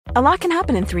A lot can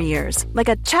happen in 3 years, like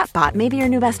a chatbot may be your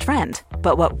new best friend.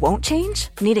 But what won't change?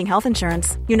 Needing health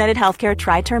insurance. United Healthcare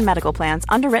Tri-Term Medical Plans,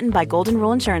 underwritten by Golden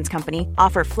Rule Insurance Company,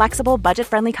 offer flexible,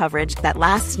 budget-friendly coverage that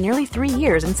lasts nearly 3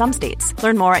 years in some states.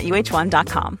 Learn more at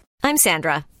uh1.com. I'm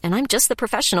Sandra, and I'm just the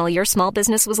professional your small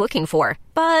business was looking for.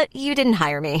 But you didn't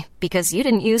hire me because you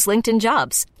didn't use LinkedIn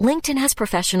Jobs. LinkedIn has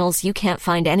professionals you can't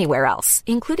find anywhere else,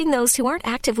 including those who aren't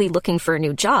actively looking for a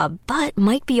new job, but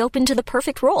might be open to the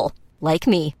perfect role, like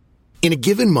me. In a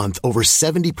given month, over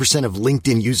 70% of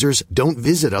LinkedIn users don't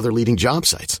visit other leading job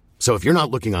sites. So if you're not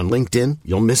looking on LinkedIn,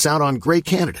 you'll miss out on great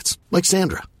candidates like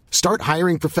Sandra. Start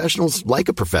hiring professionals like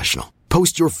a professional.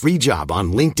 Post your free job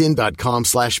on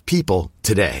linkedin.com/people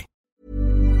today.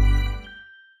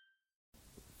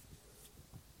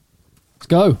 Let's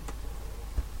go.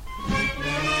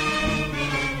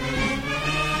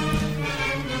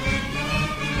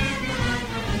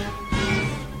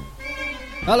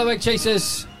 Hello, Egg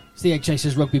Chasers. It's the Egg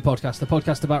Chasers Rugby Podcast, the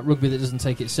podcast about rugby that doesn't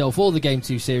take itself or the game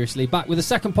too seriously. Back with the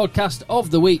second podcast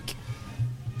of the week.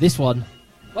 This one,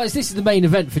 well, this is the main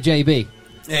event for JB.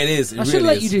 It is. I should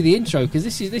let you do the intro because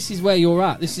this is where you're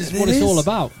at. This is what it's all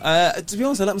about. To be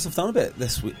honest, I let myself down a bit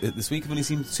this week. I've only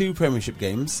seen 2 Premiership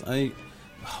games.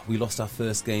 We lost our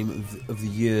first game of the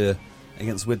year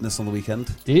against Widnes on the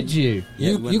weekend. Did you?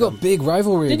 Yeah, you got big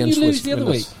rivalry Didn't against you lose the Widnes.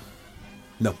 other week?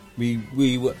 No,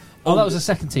 we were. Oh, that was a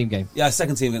second team game. Yeah,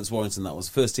 second team against Warrington. That was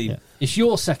first team. Yeah. It's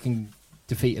your second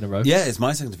defeat in a row. Yeah, it's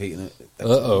my second defeat in it.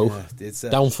 Yeah, it's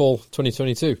Downfall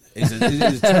 2022. It's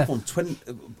a tough one.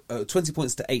 20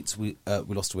 points to 8. We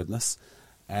lost to Widnes.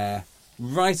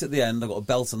 Right at the end, I got a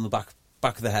belt on the back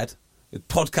of the head.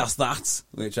 Podcast that,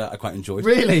 which I quite enjoyed.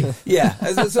 Really? Yeah.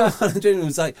 So Jamie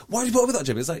was like, "Why did you put up with that,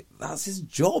 Jamie?" It's like, that's his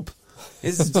job.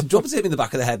 His job is to hit me in the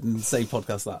back of the head and say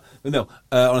podcast that. But no,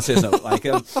 on a serious note, like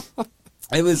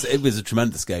it was a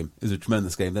tremendous game. It was a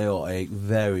tremendous game. They are a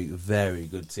very, very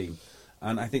good team,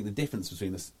 and I think the difference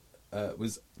between us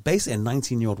was basically a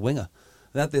 19-year-old winger.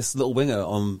 They had this little winger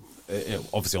on,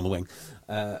 obviously on the wing,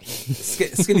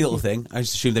 skinny little thing. I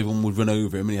just assumed everyone would run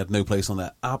over him, and he had no place on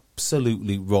there.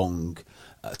 Absolutely wrong.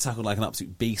 Tackled like an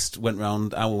absolute beast. Went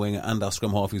round our winger and our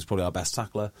scrum half, who's probably our best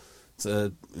tackler,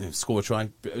 to score a try.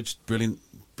 Just brilliant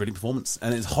performance.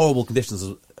 And it's horrible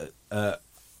conditions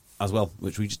as well,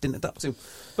 which we just didn't adapt to.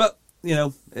 But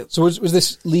So was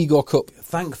this league or cup?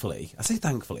 Thankfully, I say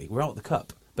thankfully, we're out of the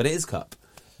cup, but it is cup.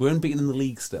 We're unbeaten in the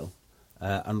league still.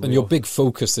 And your big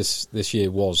focus this year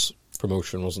was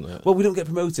promotion, wasn't it? Well, we don't get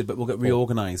promoted, but we'll get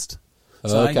reorganised.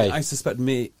 So okay. I suspect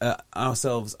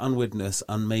ourselves and Widnes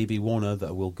and maybe one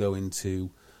other will go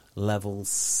into level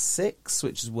 6,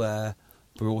 which is where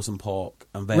Broughton Park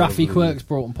and Rafi Quirk's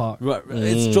Broughton Park. Right,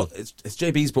 it's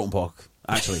JB's Broughton Park,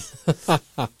 actually.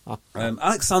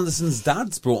 Alex Sanderson's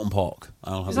dad's Broughton Park.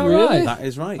 Is that right? That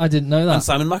is right. I didn't know that. And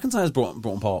Simon McIntyre's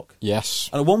Broughton Park.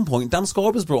 Yes. And at one point, Dan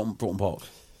Scarborough's Broughton Park.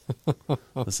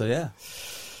 So, yeah.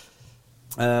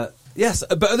 Yes,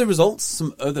 but other results,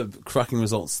 some other cracking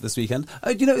results this weekend.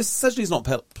 Sedgley's not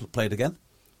played again.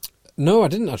 No, I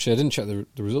didn't actually. I didn't check the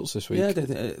results this week. Yeah,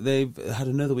 they've had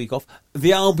another week off.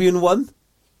 The Albion won.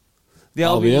 The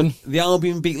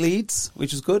Albion beat Leeds,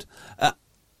 which is good.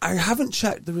 I haven't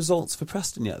checked the results for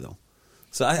Preston yet, though.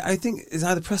 So I think it's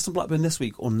either Preston Blackburn this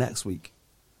week or next week.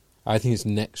 I think it's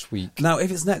next week. Now, if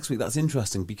it's next week, that's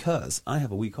interesting because I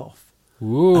have a week off.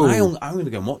 Ooh. And I'm going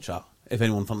to go and watch that if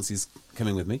anyone fancies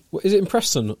coming with me. Is it in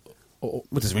Preston? Well,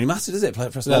 it doesn't really matter, does it?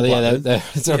 Preston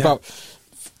They're about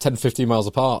 10, 15 miles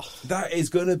apart. That is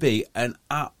going to be an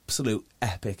absolute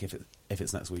epic if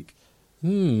it's next week.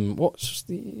 What's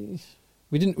the...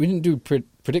 We didn't do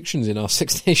predictions in our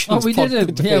Six Nations. Oh, we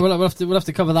didn't. Yeah, we'll have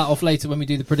to cover that off later when we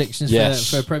do the predictions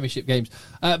for Premiership games.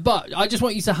 But I just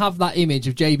want you to have that image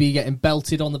of JB getting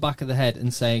belted on the back of the head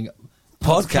and saying,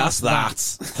 "Podcast that,"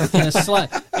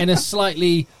 in a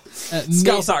slightly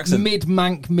Scouse accent,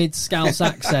 mid-Manc, mid-Scouse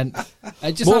accent.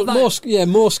 Just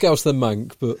more Scouse than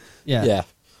Manc, but yeah.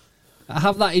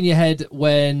 Have that in your head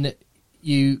when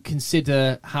you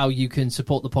consider how you can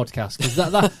support the podcast, because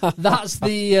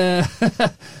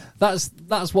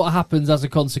that's what happens as a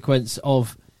consequence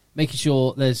of making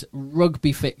sure there's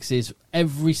rugby fixes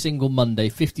every single Monday,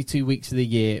 52 weeks of the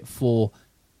year for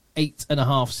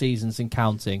 8.5 seasons and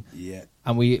counting. Yeah,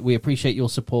 and we appreciate your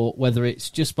support, whether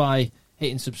it's just by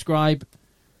hitting subscribe,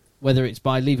 whether it's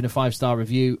by leaving a 5-star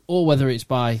review, or whether it's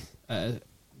by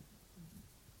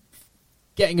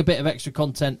getting a bit of extra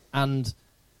content and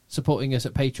supporting us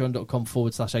at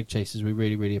patreon.com/eggchasers. We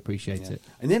really, really appreciate it.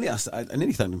 I nearly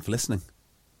thanked him for listening.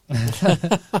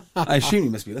 I assume he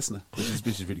must be a listener, which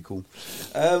is really cool.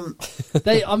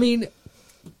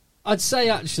 I'd say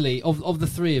actually of the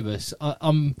three of us,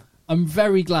 I'm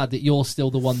very glad that you're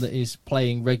still the one that is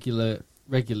playing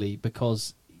regularly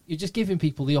because you're just giving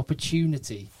people the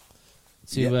opportunity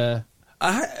to. Yeah.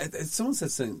 Someone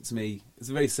said something to me. It's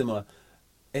very similar.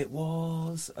 I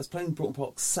was playing Broughton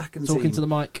Park's second team. Talking to the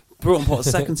mic. Broughton Park's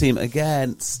second team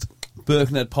against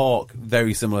Birkenhead Park.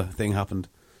 Very similar thing happened.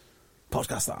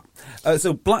 Podcast that.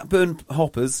 So Blackburn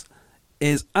Hoppers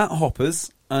is at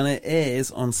Hoppers, and it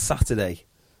is on Saturday,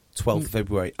 12th of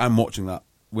February. I'm watching that.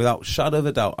 Without shadow of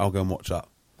a doubt, I'll go and watch that.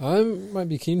 I might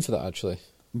be keen for that, actually.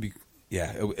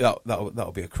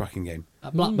 That'll be a cracking game.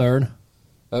 At Blackburn.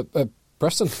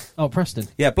 Preston. Oh, Preston.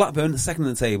 Yeah, Blackburn, second in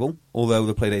the table, although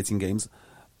they played 18 games.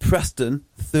 Preston,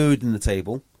 third in the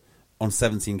table on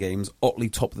 17 games. Otley,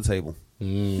 top of the table.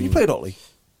 You played Otley?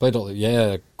 Played Otley,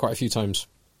 yeah, quite a few times.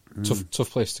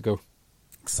 Tough place to go.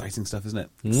 Exciting stuff, isn't it?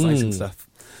 Exciting stuff.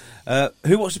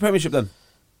 Who watched the Premiership then?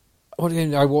 What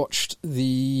game? I watched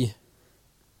the...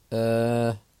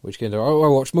 which game? I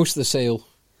watched most of the Sale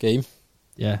game.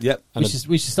 Yeah. Yep.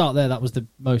 We should start there. That was the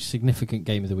most significant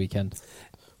game of the weekend.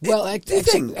 Well,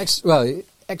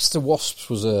 Exeter Wasps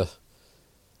was a...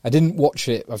 I didn't watch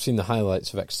it. I've seen the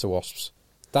highlights of Exeter Wasps.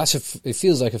 It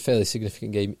feels like a fairly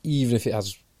significant game, even if it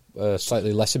has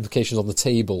slightly less implications on the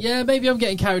table. Yeah, maybe I'm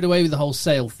getting carried away with the whole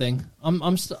Sale thing.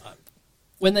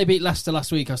 When they beat Leicester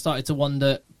last week, I started to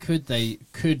wonder: can they?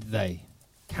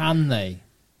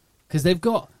 Because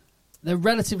they're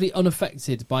relatively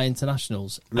unaffected by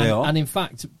internationals. And in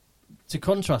fact, to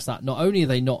contrast that, not only are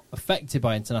they not affected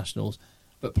by internationals,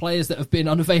 but players that have been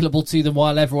unavailable to them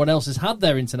while everyone else has had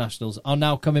their internationals are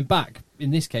now coming back. In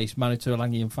this case, Manu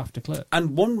Tuolangi and Faf de Klerk.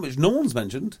 And one which no one's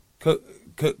mentioned,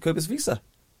 Cobus Visa.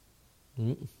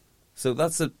 So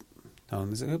that's a... Hang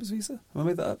on, is it Cobus Visa? Have I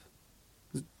made that up?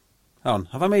 Hang on,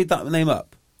 have I made that name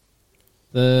up?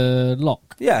 The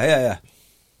lock? Yeah.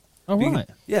 Oh, right.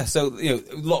 Yeah, so,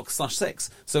 lock/6.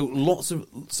 So lots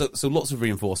of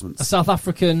reinforcements. A South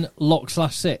African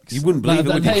lock/6. You wouldn't believe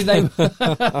it, would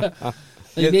you?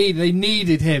 They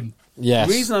needed him. Yes.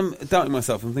 The reason I'm doubting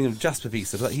myself, I'm thinking of Jasper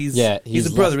Visa. But he's a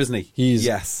brother, isn't he?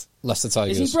 Yes. Leicester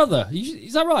Tigers. Is he brother?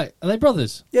 Is that right? Are they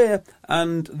brothers? Yeah.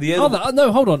 And the other...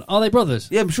 No, hold on. Are they brothers?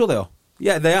 Yeah, I'm sure they are.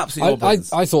 Yeah, they absolutely are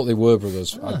brothers. I thought they were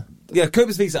brothers. Yeah,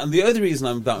 Cobus Visa. And the other reason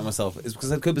I'm doubting myself is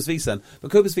because I had Cobus Visa.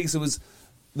 But Cobus Visa was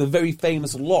the very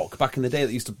famous lock back in the day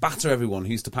that used to batter everyone,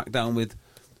 who used to pack down with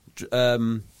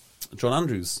John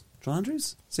Andrews. John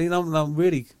Andrews? See, now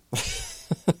really...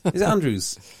 Is it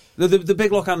Andrews? The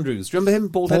big lock Andrews. Do you remember him?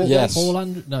 Bald-headed? Yes. Paul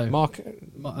Andrews? No. Mark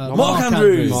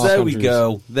Andrews. Mark There we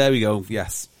Andrews. go.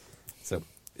 Yes. So,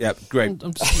 yeah, great.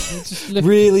 I'm just looking.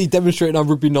 Really demonstrating our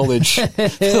rugby knowledge for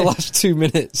the last 2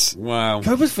 minutes. Wow.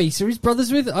 Cobus Visa is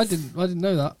brothers with? I didn't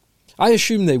know that. I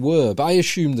assumed they were, but I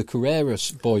assumed the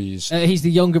Carreras boys... He's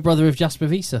the younger brother of Jasper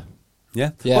Visa.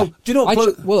 Yeah? Yeah. Well, do you know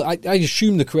what... I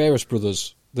assumed the Carreras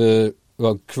brothers,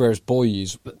 Carreras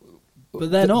boys... But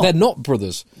they're not. They're not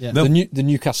brothers. Yeah. No. The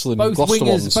Newcastle and Both Gloucester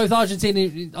wingers, ones. both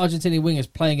Argentinian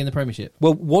wingers playing in the Premiership.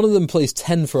 Well, one of them plays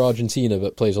 10 for Argentina,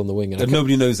 but plays on the wing. And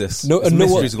nobody knows this. No, it's and a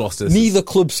mystery to Gloucester. Neither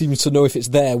club seems to know if it's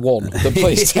their one that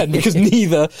plays 10, because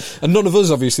neither, and none of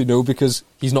us obviously know, because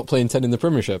he's not playing 10 in the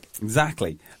Premiership.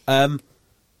 Exactly. The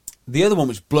other one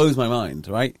which blows my mind,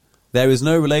 right? There is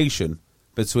no relation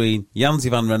between Janzi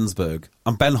van Rensburg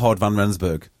and Benhard van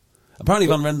Rensburg. Apparently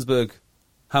Van Rensburg...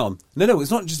 Hang on. No,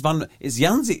 it's not just Van... It's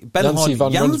Janzi van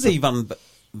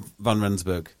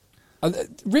Rensburg.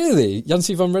 Really?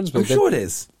 Janzi van Rensburg? I'm sure it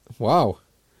is. Wow.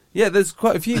 Yeah, there's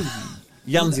quite a few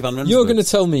Janzi van Rensburg. You're going to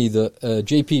tell me that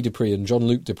JP Dupree and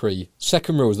John-Luc Dupree,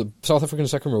 second rows, the South African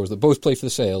second rows, that both play for the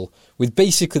Sale, with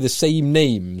basically the same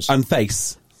names... And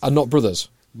face. Are not brothers?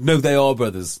 No, they are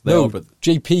brothers. They are brothers.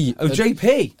 JP. Oh,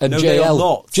 JP. And no, JL. they are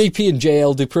not. JP and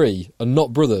JL Dupree are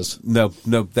not brothers. No,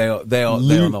 they are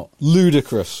not.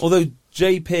 Ludicrous. Although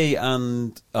JP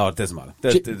and... Oh, it doesn't matter.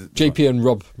 JP and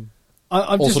Rob.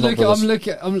 I'm just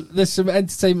looking... there's some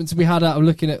entertainment to be had out of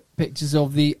looking at pictures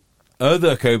of the...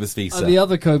 Other Cobus Visa. The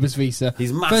other Cobus Visa.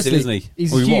 He's massive, Firstly, isn't he?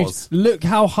 He's he huge. was. Look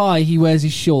how high he wears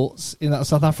his shorts in that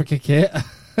South Africa kit.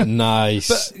 Nice.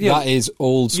 But, that is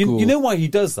old school. You know why he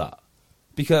does that?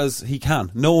 Because he can.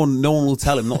 No one will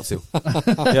tell him not to.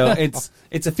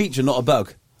 It's a feature, not a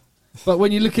bug. But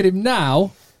when you look at him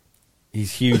now,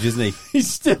 he's huge, isn't he? He's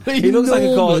still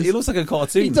enormous. He looks like a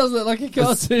cartoon. He does look like a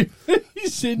cartoon.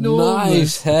 He's enormous.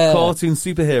 Nice hair. Cartoon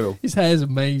superhero. His hair's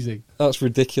amazing. That's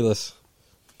ridiculous.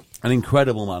 An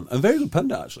incredible man. A very good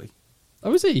pundit, actually.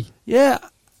 Oh, is he? Yeah.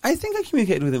 I think I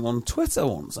communicated with him on Twitter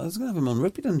once. I was going to have him on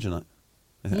Rugby Dungeon.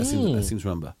 I seem to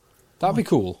remember. That'd be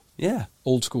cool. Yeah.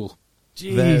 Old school.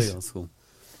 Jeez. Very old school.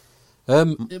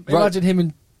 Imagine him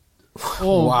and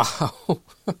Oh, Wow.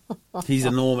 He's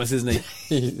enormous, isn't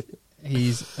he?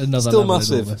 he's another Still level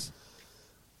massive.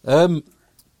 enormous.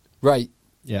 Right.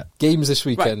 Yeah. Games this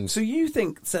Right, weekend. so you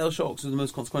think Sale Sharks are the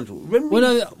most consequential?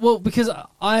 Because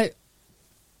I've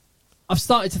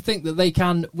started to think that they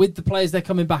can, with the players they're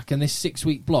coming back in this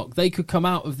 6-week block, they could come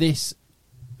out of this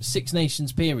Six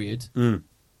Nations period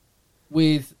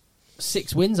with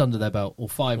 6 wins under their belt, or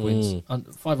 5 wins,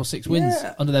 5 or 6 wins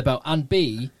under their belt, and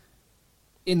be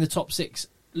in the top 6,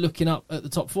 looking up at the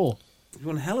top 4. You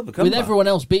want a hell of a comeback. With everyone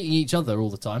else beating each other all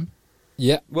the time.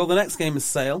 Yeah. Well, the next game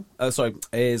is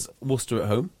is Worcester at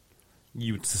home.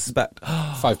 You would suspect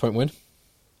 5-point win.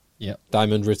 Yeah.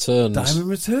 Diamond returns. Diamond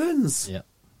returns. Yeah.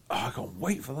 Oh, I can't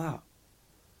wait for that.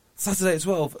 Saturday at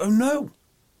 12. Oh no!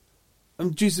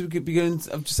 I'm due to be going.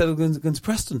 I've just said I'm going to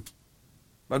Preston.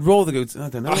 I'd rather go to. I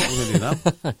don't know what we're going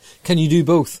to do now. Can you do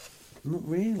both? Not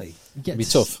really. It'd be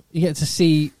tough. You get to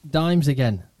see Dimes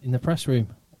again in the press room,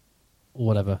 or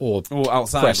whatever. Or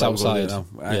outside. press like we're gonna outside.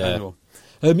 do now. Yeah. I know.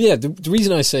 The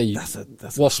reason I say That's a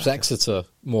Wasps cracker. Exeter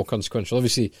more consequential,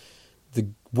 obviously, the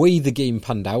way the game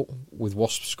panned out, with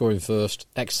Wasps scoring first,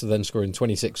 Exeter then scoring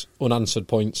 26 unanswered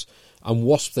points, and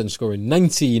Wasps then scoring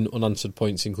 19 unanswered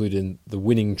points, including the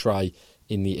winning try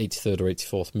in the 83rd or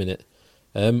 84th minute,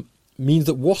 means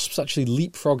that Wasps actually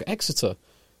leapfrog Exeter.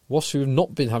 Wasps, who have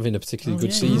not been having a particularly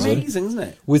good season, Amazing, isn't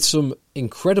it? with some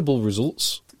incredible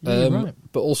results, right.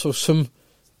 but also some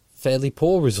fairly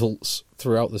poor results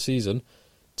throughout the season.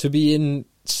 To be in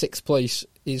 6th place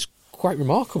is quite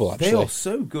remarkable, actually. They are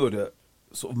so good at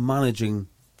sort of managing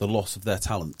the loss of their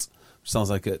talent, which sounds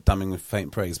like a damning with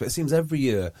faint praise, but it seems every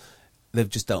year they've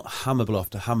just dealt hammer blow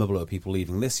after hammer blow of people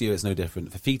leaving. This year it's no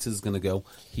different. Fafita's going to go.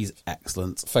 He's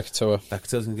excellent. Fekitoa.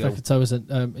 Fekito's going to go.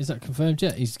 Fekitoa is that confirmed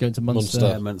yet? He's going to Munster.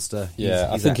 Munster. Yeah, Munster.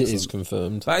 Yeah, He's I think it excellent. is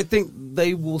confirmed. But I think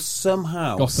they will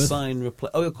somehow Gopperth. sign...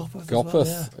 Gopperth as well,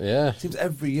 Gopperth, yeah. Seems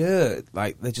every year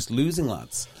like they're just losing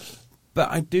lads. But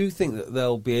I do think that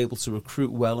they'll be able to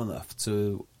recruit well enough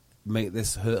to make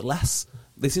this hurt less.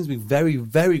 They seem to be very,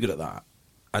 very good at that,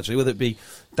 actually, whether it be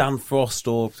Dan Frost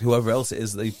or whoever else it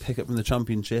is that they pick up from the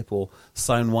Championship or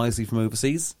sign wisely from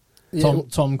overseas. Yeah.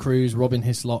 Tom Cruise, Robin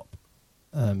Hislop.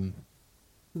 There's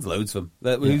loads of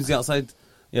them. Who's the outside?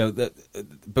 You know,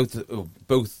 both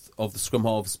of the scrum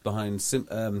halves behind.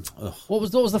 What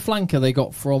was the flanker they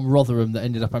got from Rotherham that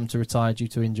ended up having to retire due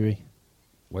to injury?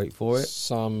 Wait for it.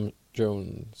 Sam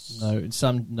Jones.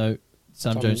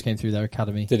 Sam Jones came through their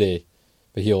academy. Did he?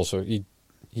 But he also he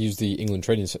used the England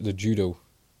training, the judo.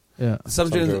 Yeah, Sam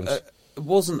Jones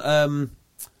wasn't.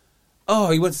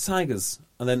 He went to Tigers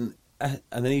and then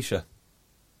Isha,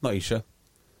 not Isha.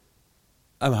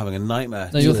 I'm having a nightmare.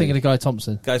 No, you're thinking of Guy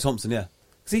Thompson. Guy Thompson, yeah,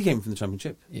 because he came from the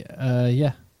Championship.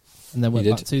 Yeah, and then went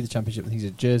He back did. to the Championship. I think he's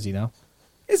at Jersey now.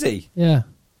 Is he? Yeah.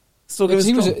 Still Because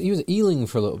going he was at Ealing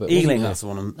for a little bit. Ealing, wasn't that's the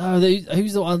one. No,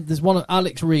 who's the one? There's one.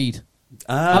 Alex Reed.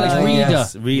 Alex Reeder.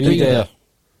 Yes, he? Reeder. Reeder.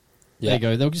 There you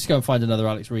go. They'll just go and find another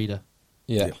Alex Reeder.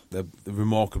 Yeah. They're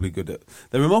remarkably good at.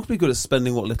 They're remarkably good at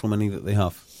spending what little money that they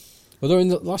have. Although in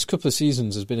the last couple of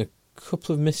seasons, there's been a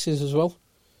couple of misses as well.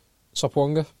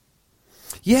 Sopwanga.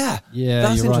 Yeah, Yeah,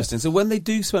 that's you're right. interesting. So when they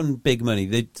do spend big money,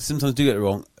 they sometimes do get it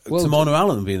wrong. Well, Tamana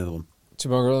Allen would be another one.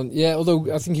 Tomorrow, yeah.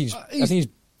 Although I think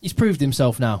He's proved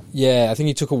himself now. yeah. I think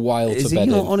he took a while Is to he bed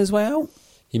not in. on his way out?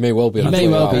 He may well be. He on may his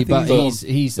way well out. be, but he's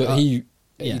he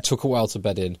yeah. took a while to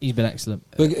bed in. He's been excellent.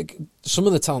 But some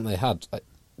of the talent they had, like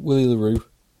Willie LaRue,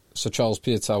 Sir Charles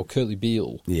Piatow, Curtly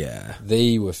Beale, Yeah.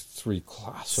 they were 3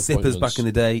 class Sippers appointments. back in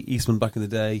the day, Eastman back in the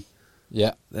day.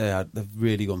 Yeah, They've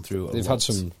really gone through it. they've had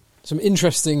some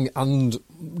interesting and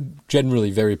generally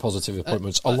very positive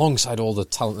appointments alongside all the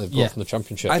talent they've got yeah. from the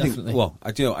Championship. I Definitely.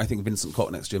 think Vincent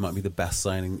Cott next year might be the best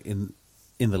signing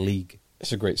in the league,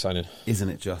 It's a great signing. isn't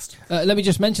it? Just Let me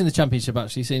just mention the Championship,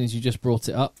 actually, seeing as you just brought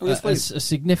it up. Oh, yes, please. A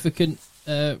significant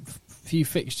few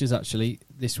fixtures, actually,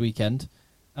 this weekend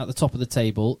at the top of the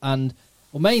table. And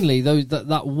mainly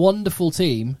that wonderful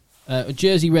team.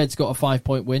 Jersey Reds got a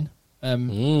 5-point win,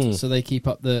 so they keep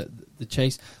up the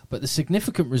chase. But the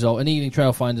significant result, and Ealing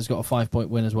Trailfinders got a 5-point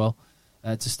win as well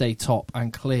to stay top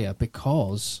and clear,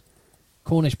 because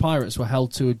Cornish Pirates were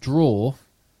held to a draw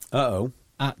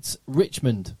at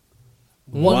Richmond.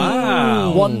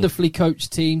 Wow. Wonderfully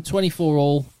coached team, 24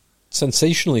 all.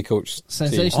 Sensationally coached.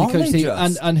 Sensationally Are coached they team.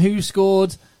 just? And who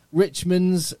scored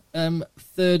Richmond's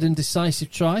third and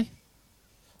decisive try?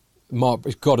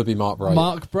 It's got to be Mark Bright.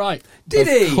 Mark Bright. Did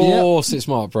he? Of course, it's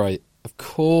Mark Bright. Of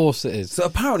course, it is. So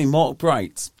apparently, Mark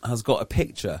Bright has got a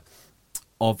picture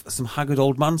of some haggard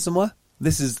old man somewhere.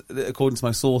 This is according to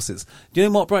my sources. Do you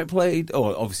know Mark Bright played?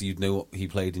 Oh, obviously you'd know what he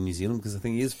played in New Zealand, because I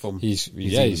think he is from. He's New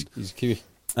Zealand. he's Kiwi.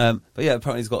 But yeah,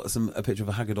 apparently he's got a picture of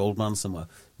a haggard old man somewhere,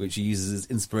 which he uses as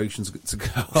inspiration to go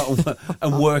out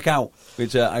and work out,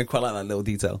 which I quite like that little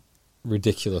detail.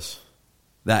 Ridiculous.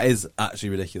 That is actually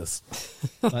ridiculous.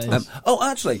 That is.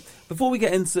 Actually, before we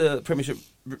get into Premiership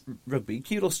Rugby,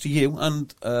 kudos to you and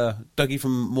Dougie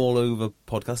from All Over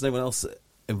Podcast and everyone else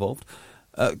involved.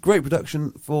 Great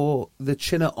production for the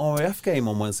Chinner RAF game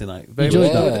on Wednesday night. Very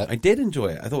Enjoyed well that? done. I did enjoy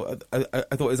it. I thought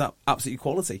it was absolutely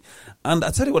quality. And I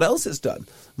tell you what else it's done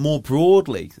more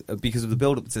broadly because of the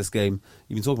build up to this game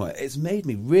you've been talking about. It's made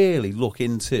me really look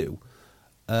into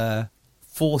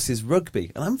Forces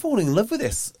Rugby, and I'm falling in love with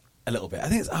this a little bit. I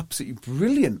think it's absolutely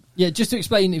brilliant. Yeah, just to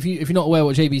explain, if you're not aware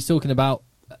what JB's talking about,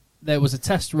 there was a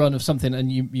test run of something,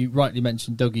 and you rightly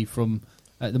mentioned Dougie from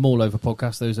the All Over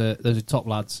Podcast. Those are top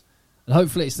lads, and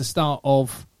hopefully it's the start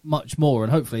of much more.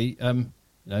 And hopefully,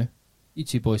 you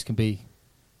two boys can be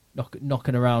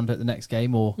knocking around at the next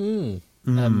game, or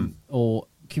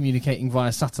communicating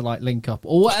via satellite link up,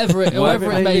 or whatever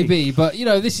it may be. But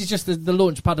this is just the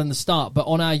launch pad and the start. But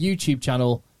on our YouTube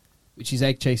channel, which is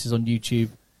Egg Chasers on YouTube.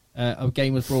 A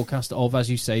game was broadcast of,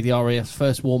 as you say, the RAF's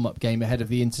first warm-up game ahead of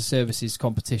the inter-services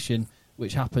competition,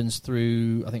 which happens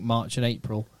through, I think, March and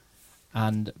April,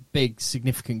 and big,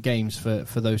 significant games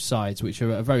for those sides, which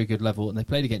are at a very good level, and they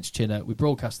played against Chinner. We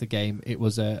broadcast the game. It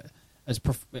was a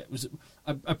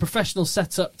professional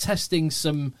setup, testing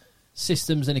some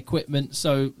systems and equipment,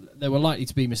 so there were likely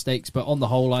to be mistakes, but on the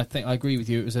whole, I think I agree with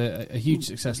you. It was a huge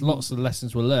success. Lots of the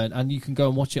lessons were learned, and you can go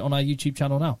and watch it on our YouTube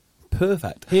channel now.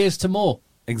 Perfect. Here's to more.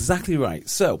 Exactly right.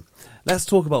 So, let's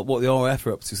talk about what the RAF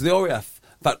are up to. So the RAF,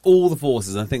 in fact, all the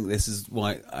forces, and I think this is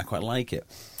why I quite like it,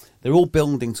 they're all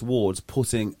building towards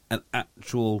putting an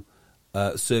actual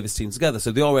service team together.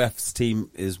 So the RAF's team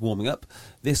is warming up.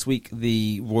 This week,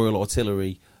 the Royal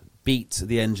Artillery beat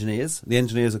the Engineers. The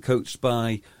Engineers are coached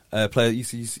by a player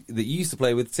that used to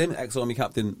play with Tim, ex-Army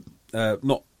captain,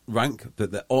 not rank,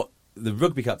 but the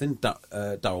rugby captain,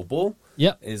 Darryl Ball,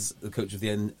 is the coach of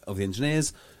the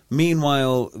Engineers.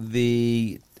 Meanwhile,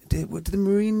 did the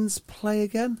Marines play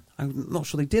again? I'm not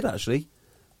sure they did, actually.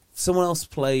 Someone else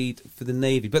played for the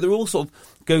Navy, but they're all sort of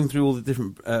going through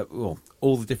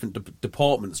all the different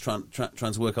departments trying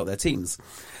to work out their teams.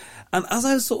 And as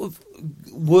I was sort of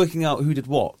working out who did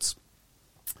what,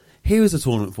 here is a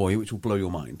tournament for you which will blow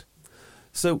your mind.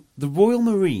 So the Royal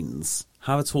Marines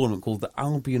have a tournament called the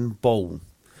Albion Bowl.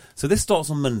 So this starts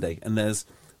on Monday, and there's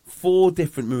 4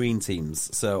 different Marine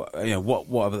teams. So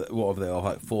whatever they are,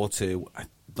 like 4-2.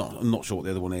 I'm not sure what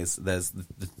the other one is. There's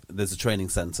a training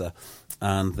centre,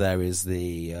 and there is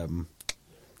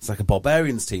it's like a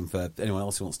Barbarians team for anyone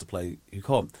else who wants to play who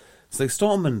can't. So they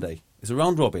start on Monday. It's a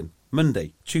round robin.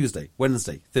 Monday, Tuesday,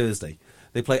 Wednesday, Thursday.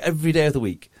 They play every day of the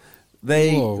week.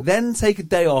 They then take a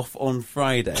day off on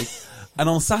Friday, and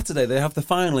on Saturday they have the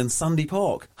final in Sandy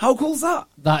Park. How cool is that?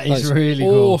 That is really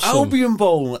cool. Awesome. Albion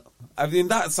Bowl. I mean,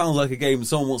 that sounds like a game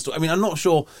someone wants to... I mean, I'm not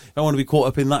sure if I want to be caught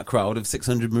up in that crowd of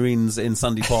 600 Marines in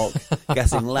Sandy Park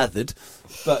getting leathered.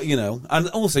 But, and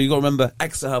also you've got to remember,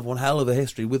 Exeter have one hell of a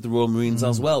history with the Royal Marines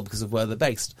as well because of where they're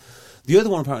based. The other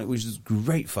one, apparently, which is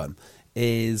great fun,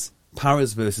 is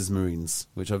Paras versus Marines,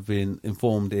 which I've been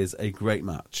informed is a great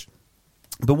match.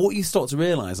 But what you start to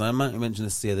realise, I might have mentioned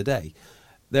this the other day,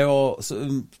 there are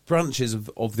certain branches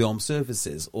of the armed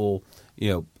services or,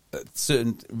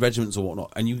 certain regiments or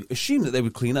whatnot, and you assume that they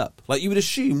would clean up. Like, you would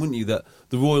assume, wouldn't you, that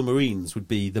the Royal Marines would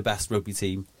be the best rugby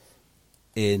team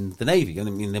in the Navy. I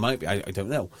mean, they might be, I don't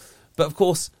know. But, of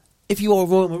course, if you are a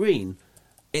Royal Marine,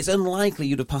 it's unlikely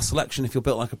you'd have passed selection if you're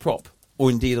built like a prop, or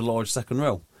indeed a large second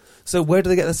row. So where do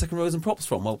they get their second rows and props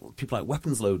from? Well, people like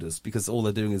weapons loaders, because all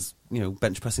they're doing is,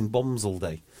 bench pressing bombs all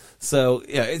day. So,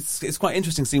 yeah, it's quite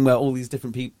interesting seeing where all these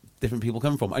different people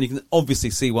come from. And you can obviously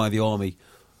see why the Army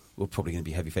were probably going to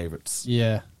be heavy favourites.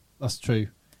 Yeah, that's true.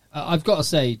 I've got to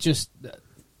say,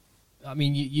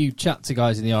 you chat to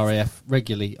guys in the RAF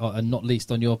regularly, and not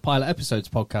least on your Pilot Episodes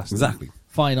podcast. Exactly.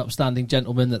 Fine, upstanding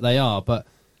gentlemen that they are. But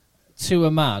to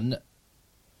a man,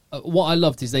 what I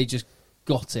loved is they just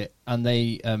got it, and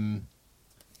they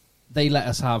let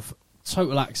us have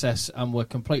total access and were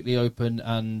completely open,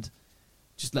 and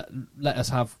just let us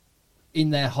have in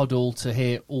their huddle to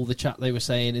hear all the chat they were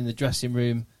saying in the dressing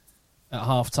room at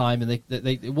half time. And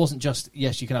it wasn't just,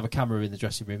 yes, you can have a camera in the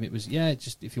dressing room. It was,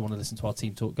 just if you want to listen to our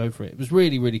team talk, go for it. It was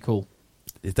really, really cool.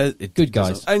 Good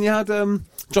guys. And you had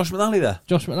Josh McNally there.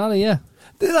 Josh McNally, yeah.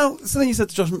 So then you said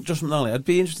to Josh McNally, I'd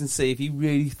be interested to see if you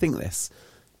really think this.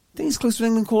 Think he's close to an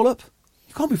England call-up?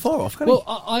 You can't be far off, can he?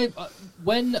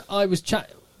 When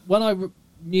I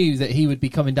knew that he would be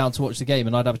coming down to watch the game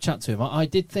and I'd have a chat to him, I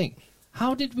did think,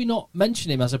 how did we not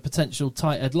mention him as a potential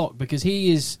tight head lock? Because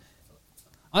he is...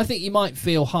 I think you might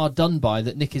feel hard done by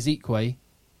that Nick Ezekwe.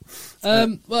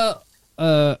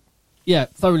 Yeah,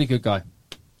 thoroughly good guy.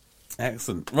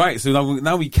 Excellent. Right, so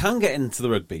now we can get into the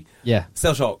rugby. Yeah.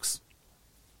 Sale Sharks.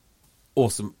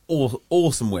 Awesome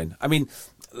win. I mean,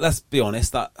 let's be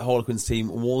honest, that Harlequins team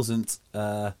wasn't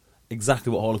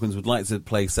exactly what Harlequins would like to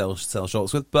play Sale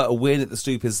Sharks with, but a win at the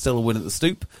Stoop is still a win at the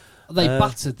Stoop. They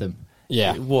battered them.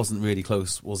 Yeah. It wasn't really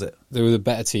close, was it? They were the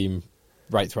better team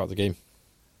right throughout the game.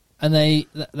 And they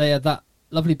had that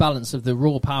lovely balance of the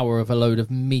raw power of a load of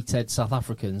meathead South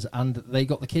Africans, and they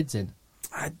got the kids in.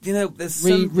 There's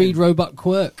Reed, Roebuck,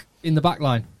 Quirk in the back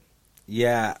line.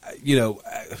 Yeah,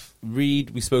 Reed,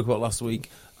 we spoke about last week.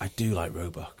 I do like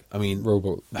Roebuck. I mean,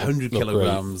 100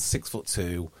 kilograms,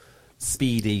 6'2",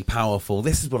 speedy, powerful.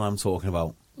 This is what I'm talking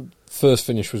about. First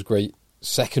finish was great.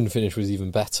 Second finish was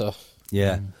even better.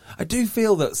 Yeah. I do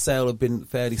feel that Sale have been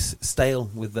fairly stale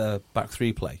with their back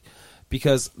three play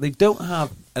because they don't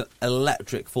have an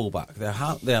electric fullback. They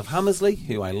have Hammersley,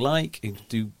 who I like, who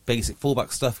do basic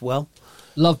fullback stuff well.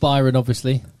 Love Byron,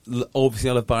 obviously. Obviously,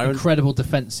 I love Byron. Incredible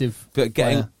defensive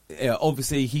player.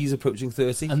 Obviously, he's approaching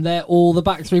 30. And they're all the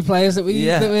back three players that we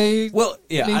need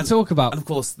to talk about. And of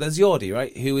course, there's Yardy,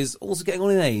 right, who is also getting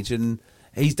on in age, and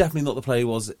he's definitely not the player he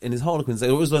was in his Harlequins days,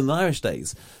 or was in the Irish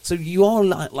days. So you are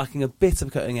lacking a bit of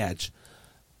a cutting edge.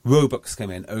 Roebuck's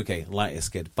come in, okay, lighter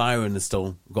skid. Byron has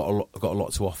still got a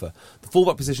lot to offer. The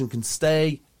fullback position can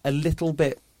stay a little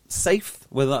bit safe,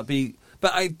 whether that be...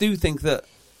 But I do think that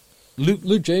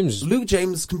Luke James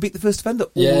can beat the first defender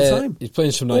all the time. He's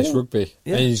playing some nice rugby,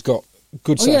 and he's got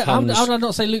good set of hands. How did I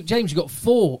not say Luke James? You've got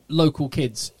 4 local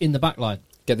kids in the back line.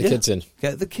 Get the kids in.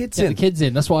 Get the kids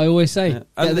in. That's what I always say. Yeah.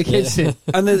 Get the kids in.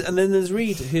 And then there's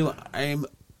Reed, who I'm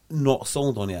not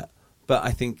sold on yet, but I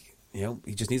think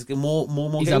he just needs to get more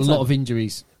game time. He's had a lot of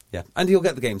injuries. Yeah, and he'll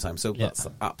get the game time, so that's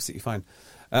absolutely fine.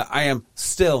 I am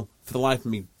still, for the life of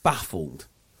me, baffled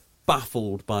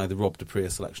by the Rob Dupree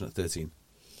selection at 13.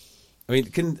 I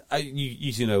mean,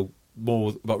 you know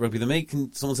more about rugby than me.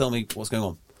 Can someone tell me what's going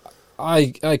on?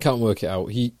 I can't work it out.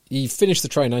 He finished the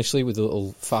try nicely with a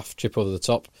little faff chip over the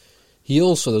top. He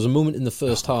also, there was a moment in the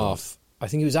first half. I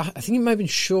think it might have been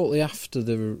shortly after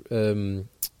the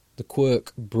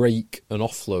Quirk break and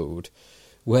offload,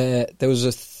 where there was a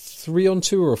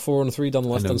 3-on-2 or a 4-on-3 down the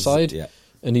left hand side,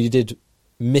 and he did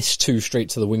miss 2 straight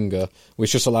to the winger,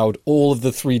 which just allowed all of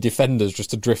the 3 defenders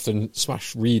just to drift and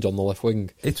smash Reed on the left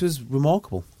wing. It was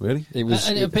remarkable, really. And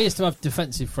it appears to have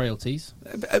defensive frailties.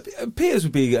 Appears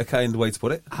would be a kind way to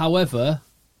put it. However,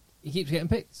 he keeps getting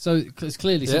picked, so it's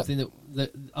clearly something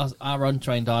that our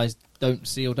untrained eyes don't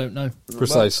see or don't know.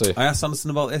 Precisely. Well, I asked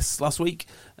Anderson about this last week,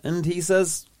 and he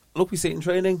says, "Look, we see it in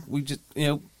training. We just,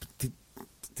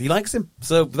 he likes him,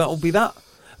 so that will be that."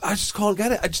 I just can't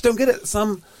get it. I just don't get it.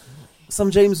 Sam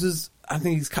James I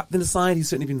think he's captain aside. He's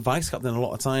certainly been vice captain a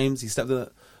lot of times. He stepped in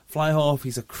at fly half.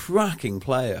 He's a cracking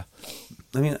player.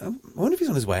 I mean, I wonder if he's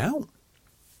on his way out.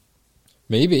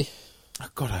 Maybe. Oh,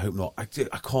 God, I hope not. I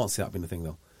can't see that being the thing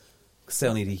though.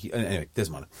 Still need anyway.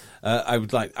 Doesn't matter. I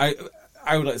would like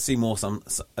to see more Sam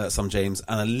James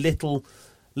and a little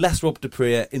less Rob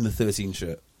Dupree in the 13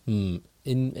 shirt. In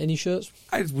any shirts?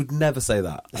 I would never say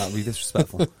that. That would be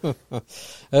disrespectful.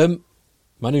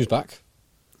 Manu's back.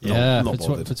 Yeah, not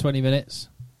for 20 minutes.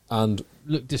 And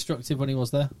looked destructive when he was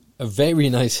there. A very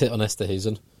nice hit on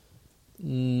Esterhazen.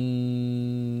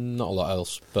 Not a lot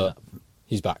else, but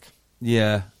he's back.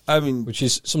 Yeah, I mean... Which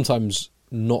is sometimes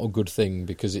not a good thing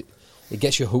because it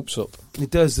gets your hopes up. It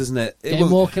does, doesn't it? Get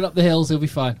him walking up the hills, he'll be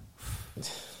fine.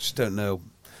 Just don't know.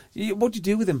 What do you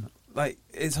do with him? Like,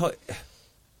 it's hard...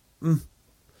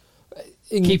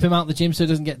 Keep him out the gym so he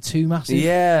doesn't get too massive.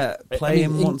 Yeah, play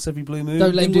him once every blue moon.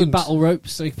 Don't let him do battle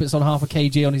ropes so he puts on half a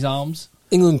kg on his arms.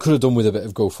 England could have done with a bit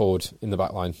of go forward in the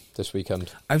back line this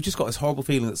weekend. I've just got this horrible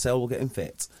feeling that Sale will get him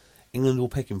fit. England will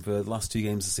pick him for the last 2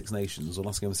 games of Six Nations or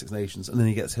last game of Six Nations, and then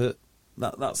he gets hurt.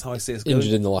 That's how I see it going.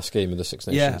 Injured in the last game of the Six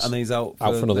Nations. Yeah, and then he's out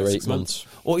for another 8 months.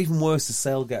 Or even worse, does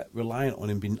Sale get reliant on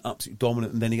him being absolutely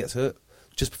dominant and then he gets hurt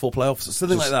just before playoffs or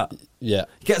something like that? Yeah.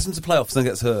 He gets him to playoffs and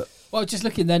then gets hurt. Well, just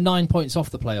looking, they're 9 points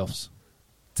off the playoffs.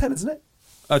 10, isn't it?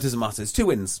 Oh, it doesn't matter. It's 2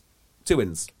 wins. 2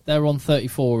 wins. They're on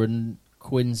 34 and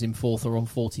Quins in 4th are on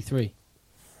 43.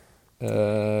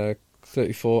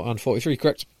 34 and 43,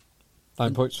 correct.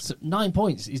 9 points. So 9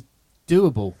 points is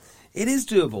doable. It is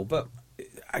doable, but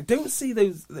I don't see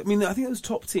those... I mean, I think those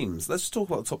top teams... Let's just talk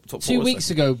about top 2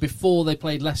 weeks ago, before they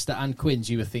played Leicester and Quins,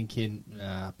 you were thinking,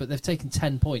 but they've taken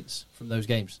 10 points from those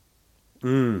games.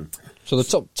 So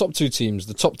the top 2 teams,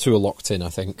 the top 2 are locked in, I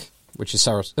think, which is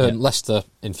Leicester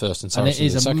in first and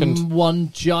Saracens in second. And it is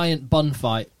one giant bun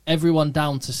fight. Everyone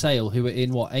down to Sale, who are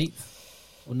in,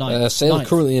 8th? Or ninth? Sale Ninth.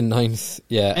 currently in 9th.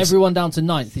 Yeah, Everyone down to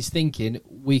 9th is thinking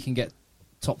we can get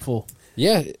top 4.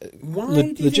 yeah. Why do you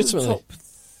think the legitimately, top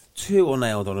 2 are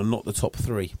nailed on and not the top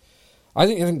 3? I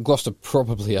think Gloucester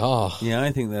probably are. Yeah,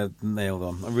 I think they're nailed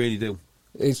on. I really do.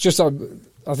 It's just I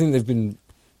think they've been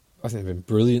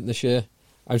brilliant this year.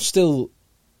 I'm still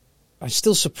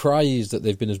surprised that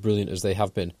they've been as brilliant as they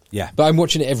have been. Yeah. But I'm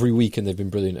watching it every week, and they've been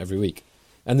brilliant every week.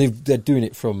 And they're doing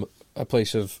it from a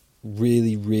place of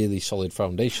really, really solid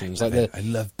foundations. I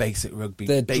love basic rugby,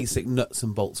 basic nuts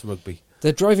and bolts rugby.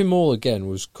 Their driving maul, again,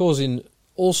 was causing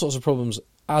all sorts of problems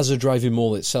as a driving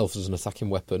maul itself as an attacking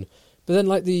weapon. But then,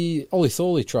 like the Ollie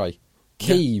Thorley try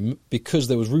came because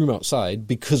there was room outside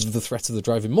because of the threat of the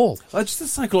driving maul. Just the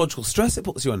psychological stress it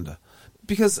puts you under.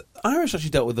 Because Irish actually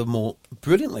dealt with the maul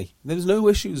brilliantly. There was no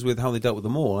issues with how they dealt with the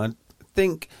maul. I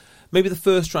think maybe the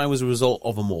first try was a result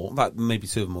of a maul. In fact, maybe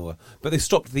 2 of them were. But they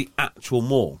stopped the actual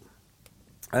maul.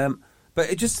 But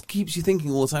it just keeps you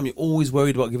thinking all the time. You're always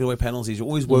worried about giving away penalties. You're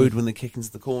always worried when they kick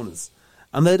into the corners.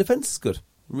 And their defence is good.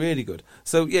 Really good.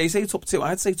 So, yeah, you say top 2.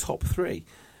 I'd say top 3.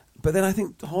 But then I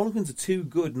think Harlequins are too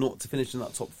good not to finish in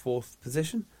that top 4th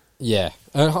position. Yeah.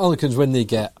 Harlequins, when they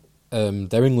get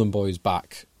their England boys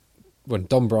back, when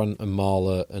Dombrandt and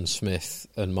Marler and Smith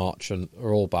and Marchant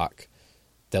are all back,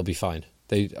 they'll be fine.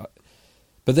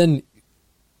 But then,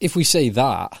 if we say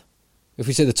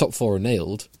the top 4 are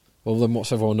nailed, well, then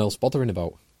what's everyone else bothering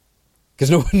about?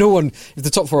 Because no one, if the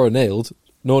top 4 are nailed,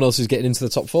 no one else is getting into the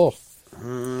top 4.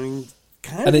 And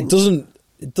it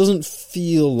doesn't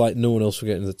feel like no one else will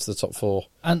get into the top 4.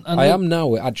 And I am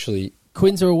now, actually.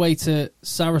 Quins are away to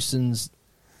Saracens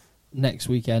next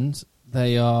weekend.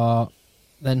 They are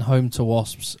then home to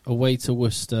Wasps, away to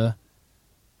Worcester,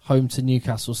 home to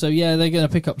Newcastle. So yeah, they're going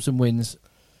to pick up some wins.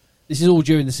 This is all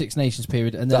during the Six Nations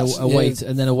period, and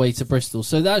then away to Bristol.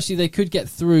 So actually, they could get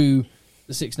through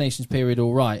the Six Nations period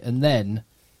all right, and then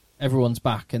everyone's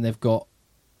back, and they've got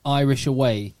Irish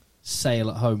away,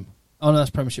 Sale at home. Oh no, that's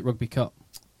Premiership Rugby Cup.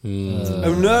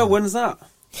 Oh no, when's that?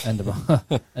 End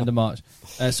of March.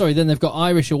 Sorry, then they've got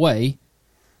Irish away.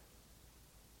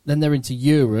 Then they're into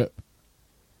Europe,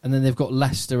 and then they've got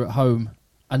Leicester at home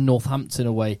and Northampton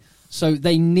away. So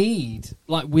they need,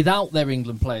 without their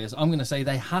England players, I'm going to say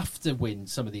they have to win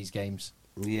some of these games.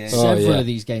 Yeah, Several of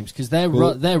these games, because their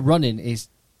running is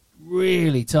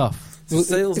really tough. So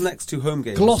Sale's next 2 home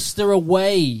games. Gloucester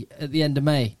away at the end of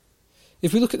May.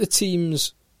 If we look at the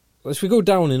teams, if we go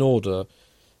down in order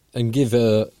and give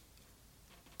a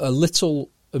little,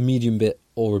 a medium bit,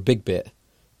 or a big bit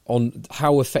on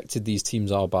how affected these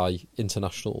teams are by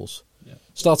internationals,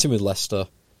 starting with Leicester.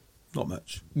 Not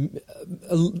much.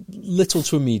 A little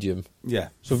to a medium. Yeah.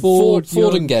 So Ford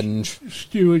and Genge.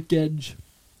 Stuart Genge.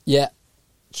 Yeah.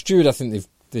 Stewart, I think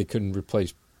they can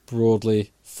replace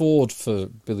broadly. Ford for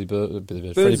Freddie Ford and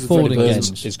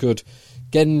Burns Genge is good.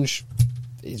 Genge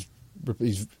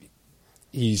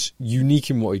he's unique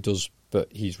in what he does, but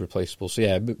he's replaceable. So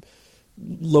yeah,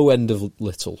 low end of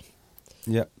little.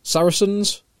 Yeah.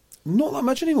 Saracens, not that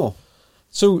much anymore.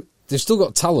 So they've still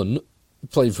got talent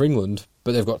playing for England,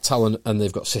 but they've got talent and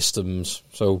they've got systems.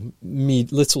 So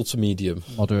little to medium.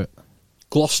 Moderate.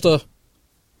 Gloucester,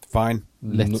 fine.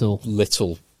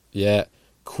 Little. Yeah.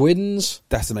 Quins,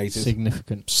 decimated.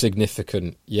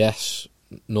 Significant. Yes.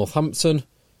 Northampton,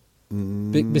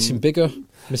 missing Bigger,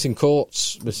 missing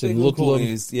Courts, missing Ludlam.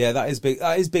 That is big.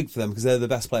 That is big for them because they're the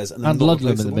best players. And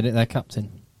Ludlam at the minute, their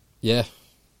captain. Yeah.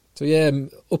 So yeah,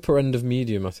 upper end of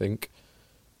medium, I think.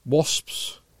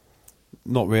 Wasps,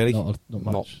 not really. Not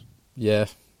much.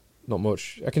 Not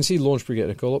much. I can see Launchbury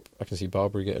getting a call up. I can see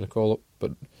Barbary getting a call up,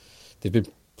 but they've been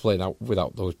playing out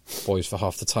without those boys for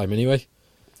half the time anyway.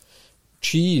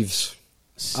 Chiefs,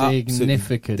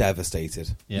 significant,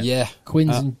 devastated. Yeah.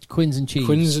 Quins and Chiefs.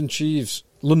 Quins and Chiefs.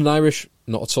 London Irish,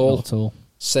 not at all.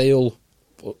 Sale,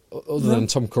 other than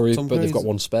Tom Curry, but they've got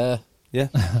one spare. Yeah.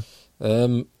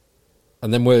 And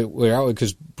then we're out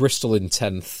because Bristol in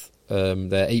 10th.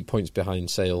 They're 8 points behind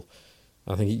Sale.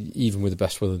 I think even with the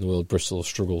best will in the world, Bristol will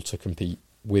struggle to compete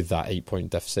with that 8 point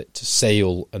deficit to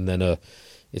Sale, and then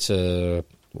it's a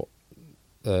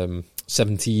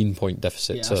 17 point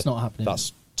deficit. Yeah, that's not happening.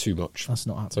 That's too much. That's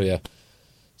not happening.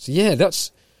 So yeah,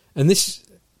 this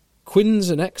Quins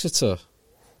and Exeter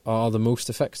are the most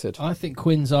affected. I think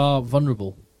Quins are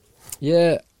vulnerable.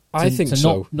 Yeah, I think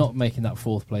so. Not making that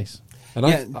 4th place.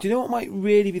 And do you know what might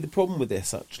really be the problem with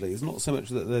this, actually? It's not so much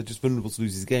that they're just vulnerable to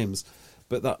lose these games,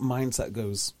 but that mindset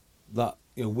goes, that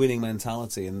winning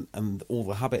mentality and all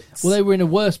the habits. Well, they were in a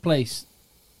worse place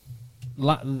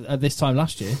at this time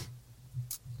last year.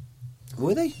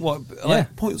 Were they? What? Yeah.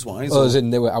 Like points wise? Well, as in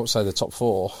they were outside the top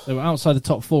 4. They were outside the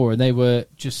top 4, and they were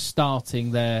just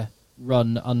starting their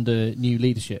run under new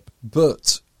leadership.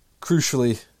 But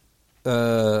crucially,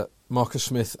 Marcus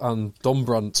Smith and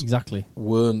Dombrandt Exactly.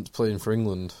 weren't playing for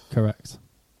England. Correct.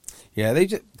 Yeah, they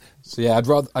just. So yeah, I'd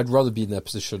rather be in their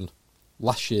position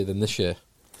last year than this year.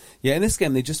 Yeah, in this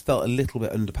game they just felt a little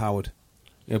bit underpowered.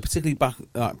 You know, particularly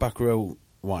back row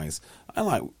wise. I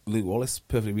like Luke Wallace,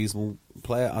 perfectly reasonable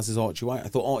player, as is Archie White. I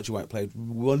thought Archie White played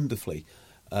wonderfully.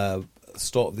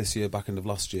 Start of this year, back end of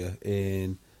last year,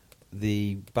 in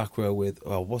the back row with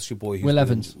what's your boy? Will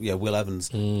Evans. Yeah, Will Evans,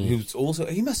 who's also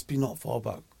he must be not far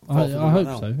back. I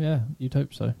hope so. Yeah, you'd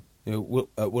hope so. You know,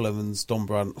 Will Evans, Don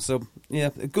Brandt. So yeah,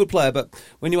 a good player. But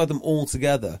when you add them all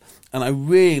together, and I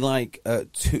really like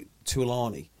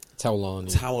Taulani.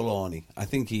 I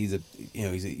think he's a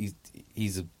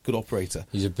good operator.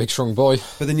 He's a big, strong boy.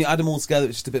 But then you add them all together,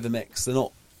 it's just a bit of a mix. They're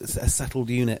not a settled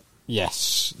unit.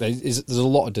 Yes, there's a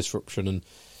lot of disruption, and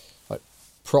like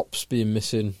props being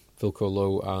missing, Vilko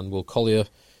Lowe and Will Collier,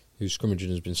 whose scrimmaging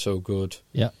has been so good.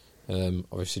 Yeah.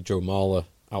 Obviously Joe Marler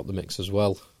out the mix as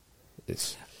well.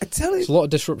 It's a lot of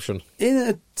disruption. In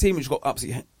a team which got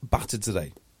absolutely battered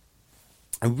today,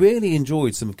 I really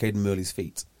enjoyed some of Caden Murley's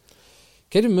feat.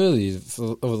 Caden Murley,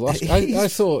 over the last...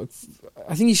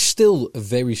 I think he's still a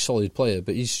very solid player,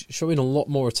 but he's showing a lot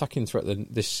more attacking threat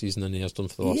this season than he has done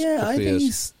for the last couple of years. Yeah, I think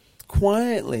he's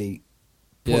quietly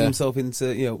putting himself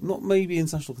into, not maybe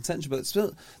international contention, but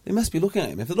still, they must be looking at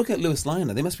him. If they're looking at Lewis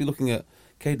Liner, they must be looking at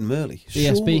Caden Murley.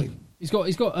 BSB. Surely. He's got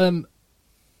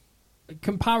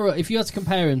if you had to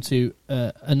compare him to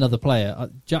another player,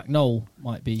 Jack Knoll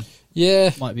might be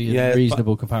a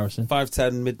reasonable comparison.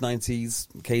 5'10", mid-90s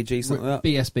kg, something like that.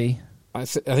 BSB. I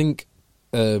think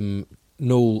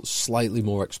Knoll slightly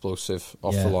more explosive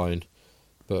off the line,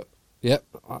 but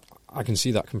I can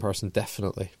see that comparison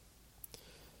definitely.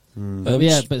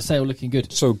 But Sale looking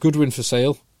good. So good win for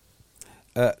Sale.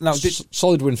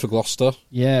 Solid win for Gloucester.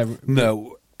 Yeah.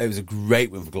 No, it was a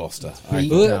great win for Gloucester.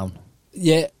 Down.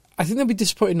 Yeah, I think they'd be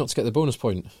disappointed not to get the bonus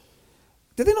point.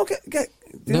 Did they not get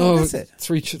no, it?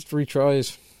 Three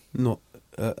tries. Not.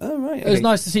 Right. It was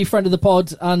nice to see friend of the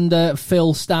pod and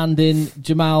Phil stand-in,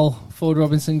 Jamal Ford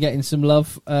Robinson getting some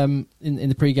love in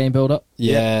the pre-game build-up.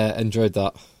 Yeah, enjoyed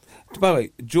that. By the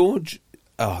way, George...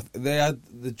 they had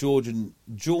the Georgie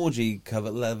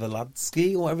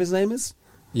Kavalevaladski, or whatever his name is.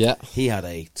 Yeah. He had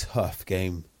a tough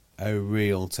game. A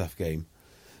real tough game.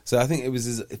 So I think it was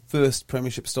his first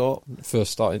Premiership start.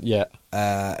 First starting, yeah.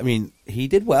 I mean, he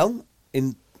did well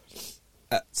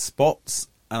at spots,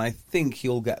 and I think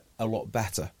he'll get a lot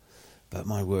better. But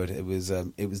my word, it was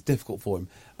difficult for him.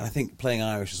 And I think playing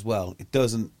Irish as well, it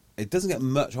doesn't get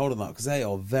much harder than that, because they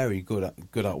are very good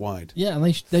out wide. Yeah, and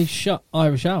they shut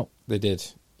Irish out. They did,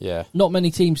 yeah. Not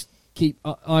many teams keep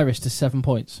Irish to 7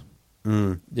 points.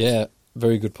 Yeah,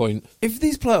 very good point. If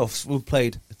these playoffs were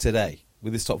played today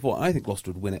with this top 4, I think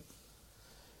Gloucester would win it.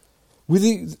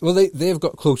 They've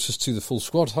got closest to the full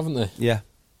squad, haven't they? Yeah.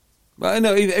 Well, I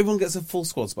know everyone gets a full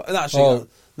squad spot. Actually,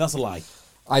 that's a lie.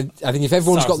 I think if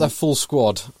everyone's got their full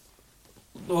squad,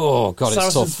 oh god,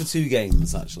 Saracens it's tough. for 2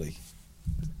 games actually.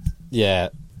 Yeah,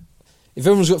 if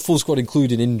everyone's got full squad,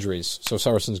 including injuries, so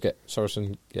Saracen get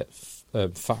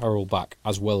Farrell back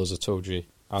as well as Itoje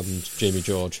and Jamie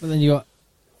George. But then you got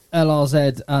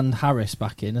LRZ and Harris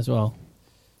back in as well.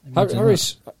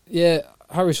 Harris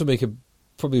will make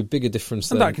probably a bigger difference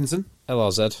than Atkinson.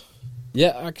 LRZ.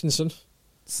 Yeah, Atkinson.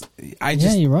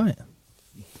 You're right.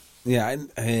 Yeah,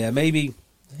 maybe.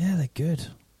 Yeah, they're good.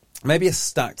 Maybe a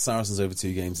stacked Saracens over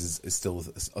 2 games are still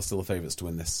the favourites to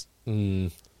win this.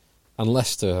 And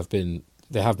Leicester have been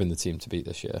the team to beat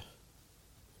this year.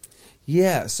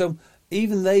 Yeah, so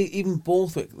even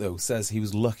Borthwick though says he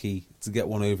was lucky to get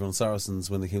one over on Saracens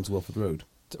when they came to Welford Road.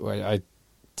 I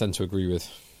tend to agree with.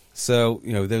 So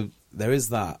there is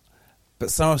that, but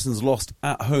Saracens lost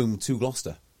at home to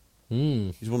Gloucester.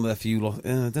 He's one of their few. I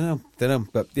don't know,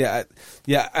 but yeah.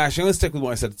 Actually, I'm going to stick with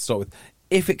what I said to start with.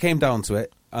 If it came down to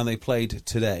it and they played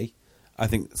today, I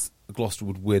think Gloucester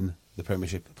would win the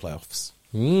Premiership playoffs.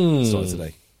 Started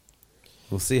today.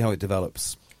 We'll see how it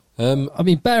develops. I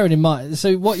mean, bearing in mind,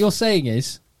 so what you're saying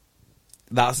is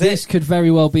this could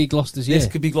very well be Gloucester's year. This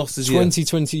could be Gloucester's year.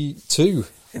 2022.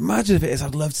 Imagine if it is.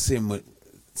 I'd love to see him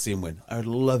win. I would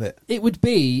love it. It would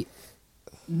be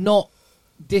not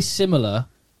dissimilar.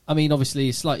 I mean, obviously,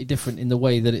 it's slightly different in the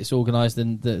way that it's organised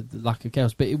and the lack of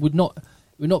chaos, but it would not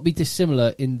be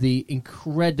dissimilar in the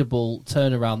incredible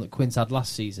turnaround that Quins had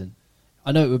last season.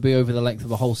 I know it would be over the length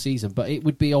of a whole season, but it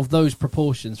would be of those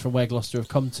proportions from where Gloucester have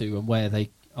come to and where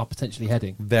they are potentially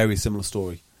heading. Very similar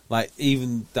story. Like,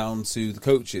 even down to the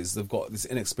coaches, they've got this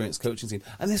inexperienced coaching team.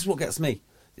 And this is what gets me.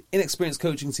 The inexperienced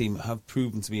coaching team have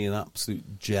proven to be an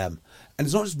absolute gem. And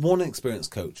it's not just one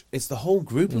inexperienced coach, it's the whole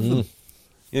group of them.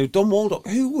 You know, Don Waldock,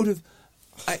 who would have...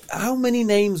 how many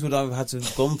names would I have had to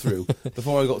have gone through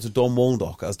before I got to Don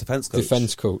Waldock as defence coach?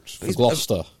 Defence coach for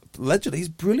Gloucester. Allegedly, he's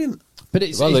brilliant. But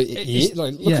it's... Well, look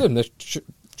at them, they're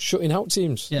shutting out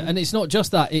teams. Yeah, and it's not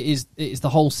just that, it is the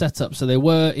whole setup. So they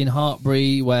were in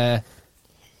Hartbury where...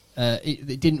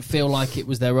 it didn't feel like it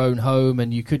was their own home,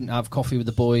 and you couldn't have coffee with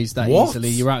the boys that easily.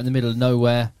 You're out in the middle of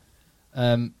nowhere.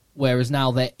 Whereas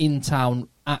now they're in town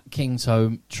at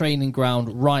Kingsholm, training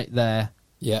ground right there.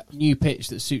 Yeah, new pitch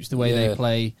that suits the way they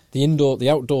play. The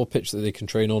outdoor pitch that they can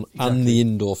train on, and the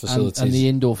indoor facilities, and the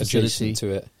indoor facility to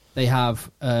it. They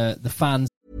have the fans.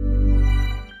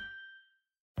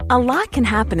 A lot can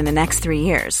happen in the next 3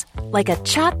 years. Like a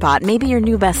chatbot may be your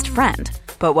new best friend.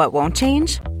 But what won't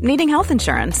change? Needing health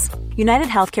insurance. United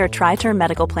Healthcare Tri-Term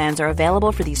Medical Plans are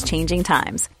available for these changing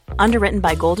times. Underwritten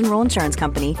by Golden Rule Insurance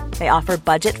Company, they offer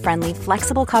budget-friendly,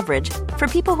 flexible coverage for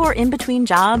people who are in between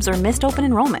jobs or missed open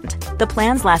enrollment. The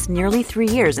plans last nearly 3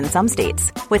 years in some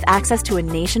states, with access to a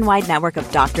nationwide network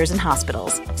of doctors and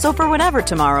hospitals. So for whatever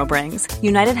tomorrow brings,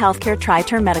 United Healthcare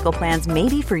Tri-Term Medical Plans may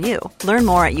be for you. Learn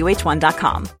more at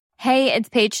uh1.com. Hey, it's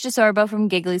Paige DeSorbo from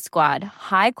Giggly Squad.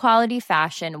 High quality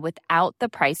fashion without the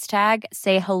price tag.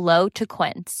 Say hello to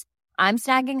Quince. I'm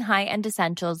snagging high-end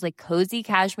essentials like cozy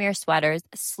cashmere sweaters,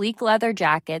 sleek leather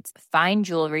jackets, fine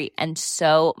jewelry, and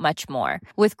so much more.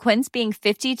 With Quince being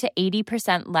 50 to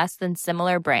 80% less than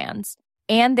similar brands.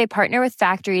 And they partner with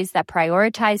factories that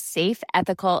prioritize safe,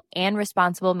 ethical, and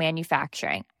responsible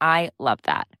manufacturing. I love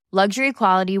that. Luxury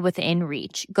quality within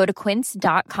reach. Go to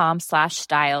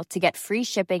quince.com/style to get free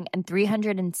shipping and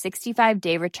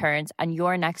 365-day returns on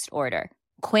your next order.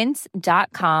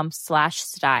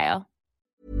 Quince.com/style.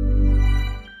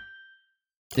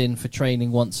 In for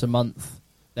training once a month.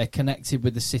 They're connected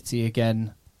with the city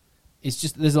again. It's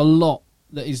just, there's a lot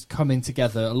that is coming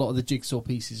together. A lot of the jigsaw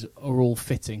pieces are all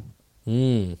fitting.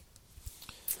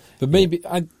 But maybe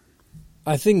I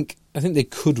think they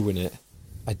could win it.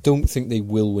 I don't think they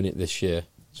will win it this year.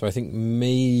 So I think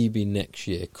maybe next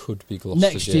year could be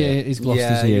Gloucester's Next year is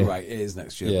Gloucester's year. You're right. It is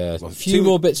next year. Yeah, a few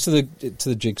more bits to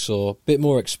the jigsaw, bit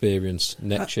more experience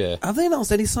next year. Have they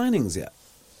announced any signings yet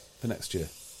for next year?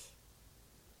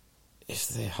 If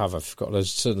they have, I've forgotten.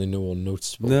 There's certainly no one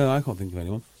noticeable. No, I can't think of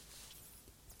anyone.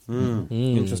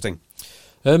 Interesting.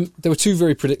 There were two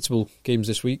very predictable games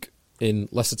this week. In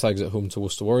Leicester Tigers at home to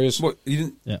Worcester Warriors. What, you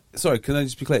didn't? Yeah. Sorry, can I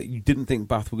just be clear? You didn't think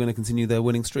Bath were going to continue their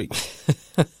winning streak?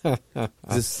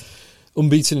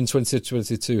 Unbeaten in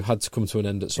 2022 had to come to an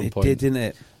end at some point. It did, didn't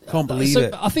it? Can't believe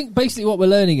it. I think basically what we're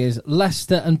learning is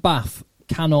Leicester and Bath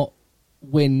cannot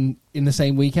win in the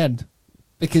same weekend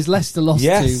because Leicester lost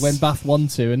 2 when Bath won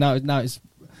 2, and now it's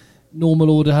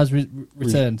normal order has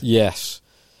returned. Yes,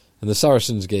 and the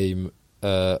Saracens game,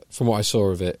 from what I saw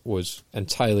of it, was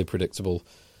entirely predictable.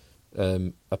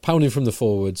 A pounding from the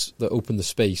forwards that opened the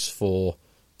space for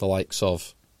the likes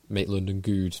of Maitland and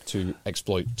Good to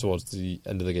exploit towards the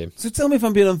end of the game. So tell me if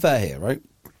I'm being unfair here, right?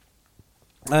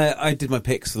 I did my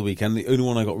picks for the weekend. The only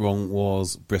one I got wrong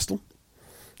was Bristol.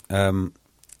 And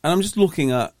I'm just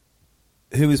looking at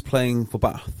who is playing for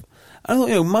Bath. And I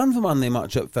thought, man for man, they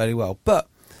match up fairly well. But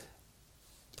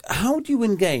how do you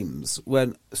win games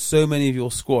when so many of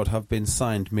your squad have been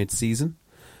signed mid-season?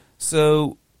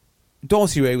 So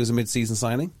Darcy Ray was a mid-season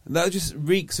signing. That just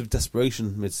reeks of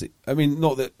desperation mid-season. I mean,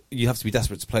 not that you have to be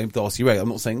desperate to play Darcy Ray. I'm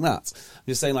not saying that. I'm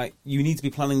just saying, you need to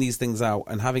be planning these things out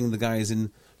and having the guys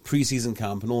in pre-season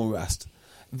camp and all the rest.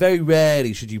 Very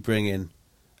rarely should you bring in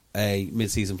a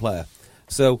mid-season player.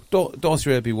 So Darcy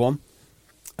Ray would be one.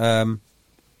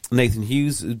 Nathan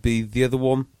Hughes would be the other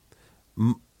one.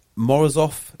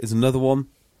 Morozov is another one.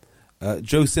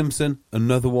 Joe Simpson,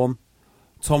 another one.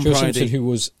 Tom Joe Pridey, Simpson, who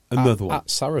was another one at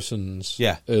Saracens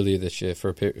earlier this year for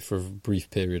a brief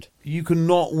period. You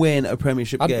cannot win a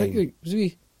Premiership game.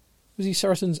 Was he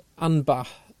Saracens and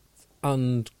Bath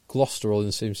and Gloucester all in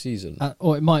the same season?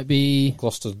 Or it might be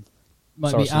Gloucester,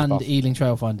 Saracens, and Bath. Ealing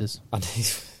Trailfinders. And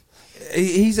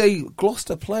he's a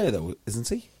Gloucester player, though, isn't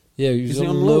he? Yeah, he was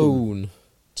on loan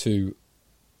to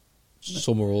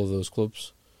some or all of those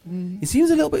clubs. He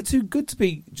seems a little bit too good to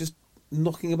be just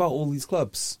knocking about all these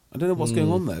clubs. I don't know what's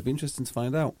going on there. It'd be interesting to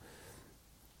find out.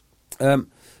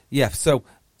 So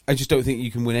I just don't think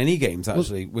you can win any games,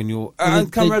 actually, when you're...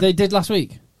 They did last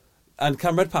week. And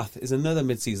Cam Redpath is another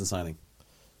mid-season signing.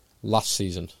 Last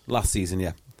season,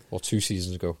 yeah. Or 2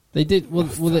 seasons ago. They did...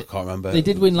 I can't remember. They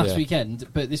did win last weekend,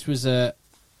 but this was an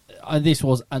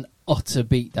utter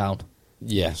beatdown.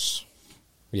 Yes.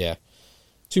 Yeah.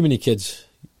 Too many kids.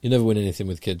 You never win anything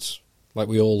with kids. Like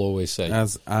we all always say.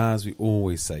 As we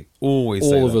always say. All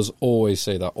of us always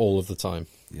say that all of the time.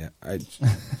 Yeah.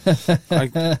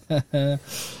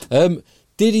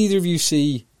 Did either of you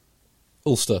see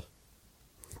Ulster?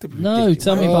 No,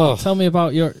 tell me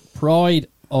about your pride,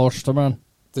 Ulsterman.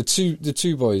 The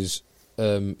two boys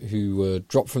who were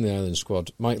dropped from the Ireland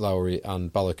squad, Mike Lowry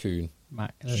and Balakoon,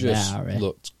 just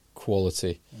looked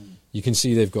quality. You can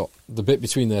see they've got the bit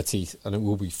between their teeth, and it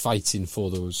will be fighting for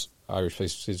those Irish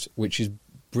places, which is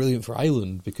brilliant for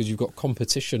Ireland because you've got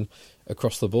competition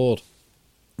across the board.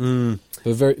 But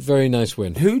very, very nice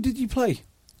win. Who did you play?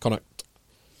 Connacht.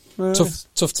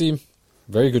 Tough team.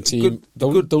 Very good team.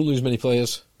 Don't lose many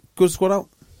players. Good squad out.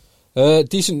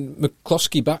 Decent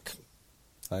McCloskey back.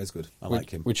 That is good. I like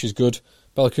him. Which is good.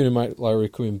 Balakoon and Mike Lowry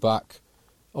coming back.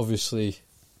 Obviously,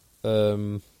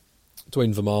 Dwayne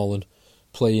Vermaelen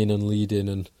playing and leading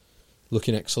and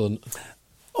looking excellent.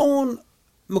 On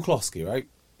McCloskey, right?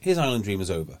 His Ireland dream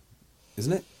is over,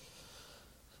 isn't it?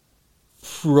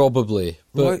 Probably.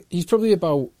 But right. He's probably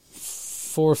about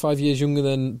 4 or 5 years younger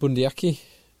than Bundyaki.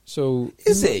 So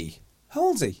is he? How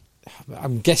old is he?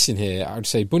 I'm guessing here. I would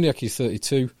say Bundyaki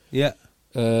 32. Yeah.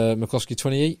 McCloskey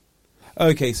 28.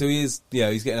 Okay, so he is. Yeah,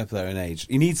 he's getting up there in age.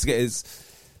 He needs to get his.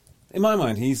 In my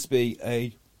mind, he needs to be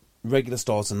a regular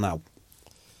starter now.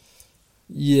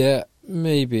 Yeah,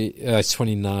 maybe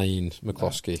 29.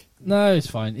 McCloskey. No, it's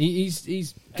fine.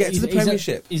 He's get to the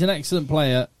Premiership. He's an excellent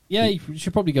player. Yeah, he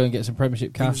should probably go and get some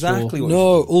Premiership cash. Exactly.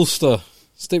 No, Ulster.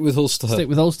 Stick with Ulster.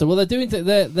 Well, they're doing.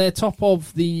 They're top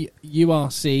of the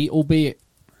URC, albeit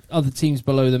other teams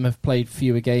below them have played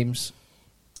fewer games,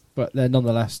 but they're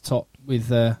nonetheless top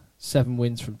with 7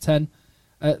 wins from 10.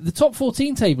 The top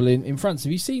 14 table in France.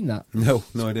 Have you seen that? No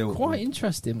idea. Quite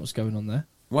interesting. What's going on there?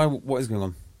 Why? What is going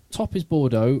on? Top is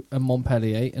Bordeaux and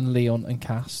Montpellier and Lyon and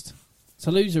Castres.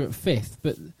 Toulouse are at 5th,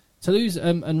 but Toulouse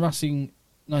and Racing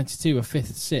 92 are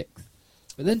 5th, 6th.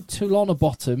 But then Toulon are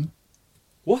bottom.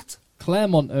 What?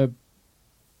 Clermont are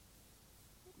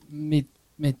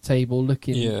mid-table,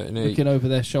 looking over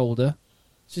their shoulder.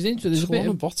 Which is interesting. There's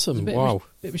Toulon bottom. Wow,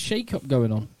 bit of a shake-up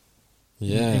going on.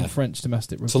 Yeah, in French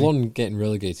domestic rugby. Toulon getting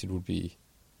relegated would be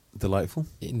delightful.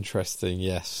 Interesting.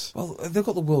 Yes. Well, they've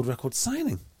got the world record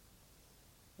signing.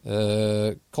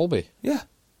 Colby. Yeah.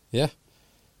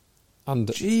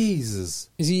 And Jesus,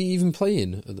 is he even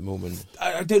playing at the moment?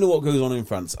 I don't know what goes on in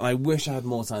France, and I wish I had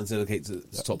more time to dedicate to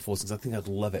the top 4 because I think I'd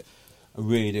love it. I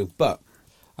really do. But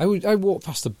I walked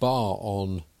past a bar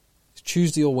on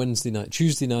Tuesday or Wednesday night.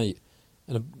 Tuesday night,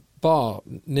 and a bar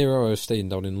near where I was staying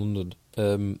down in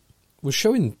London was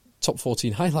showing top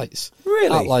 14 highlights.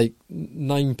 Really? At like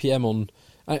 9 p.m. on.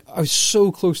 I was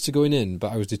so close to going in,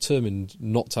 but I was determined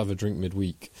not to have a drink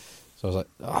midweek. So I was like,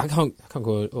 I can't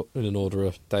go in and order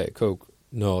a Diet Coke.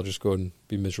 No, I'll just go and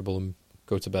be miserable and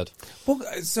go to bed. Well,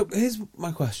 so here's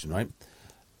my question, right?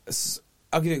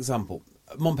 I'll give you an example.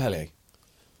 Montpellier,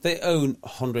 they own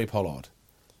André Pollard,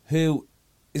 who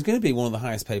is going to be one of the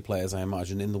highest paid players, I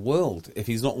imagine, in the world, if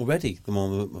he's not already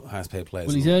one of the highest paid players.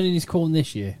 Well, he's earning his corn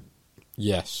this year.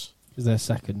 Yes. Because they're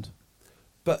second.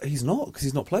 But he's not, because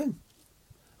he's not playing.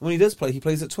 When he does play, he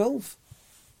plays at 12.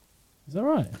 Is that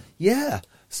right? Yeah.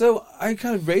 So I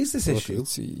kind of raised this issue.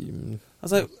 I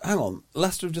was like, hang on,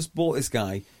 Leicester have just bought this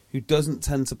guy who doesn't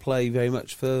tend to play very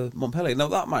much for Montpellier. Now,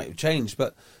 that might have changed,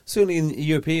 but certainly in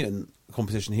European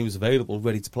competition, he was available,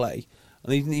 ready to play,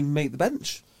 and he didn't even make the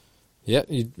bench. Yeah,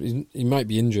 he might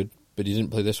be injured, but he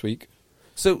didn't play this week.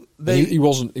 So he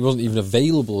wasn't even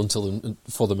available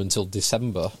for them until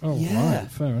December. Oh, yeah.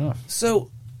 Right, fair enough. So,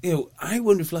 I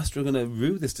wonder if Leicester are going to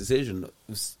rue this decision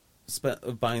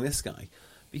of buying this guy,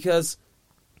 because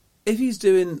if he's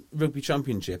doing rugby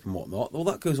championship and whatnot, well,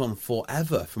 that goes on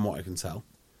forever, from what I can tell.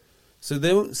 So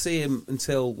they won't see him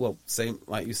until, well, same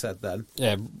like you said then.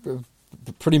 Yeah,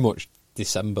 pretty much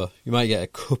December. You might get a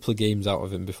couple of games out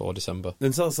of him before December.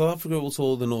 Then South Africa will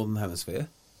tour the Northern Hemisphere,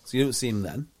 so you don't see him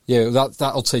then. Yeah,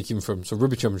 that'll take him from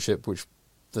rugby championship, which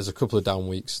there's a couple of down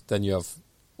weeks. Then you have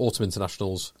autumn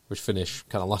internationals, which finish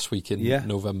kind of last week in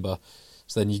November.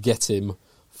 So then you get him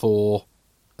for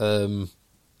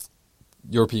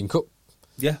European Cup.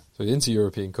 Yeah. So he's into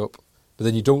European Cup. But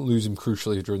then you don't lose him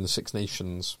crucially during the Six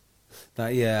Nations.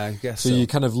 I guess so. So you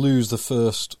kind of lose the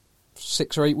first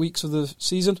 6 or 8 weeks of the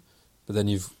season, but then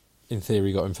you've, in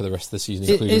theory, got him for the rest of the season,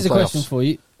 including Here's playoffs. a question for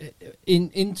you.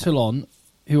 In Toulon,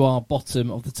 who are bottom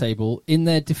of the table, in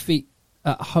their defeat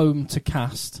at home to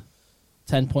Castres,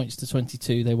 10 points to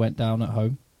 22, they went down at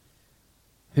home.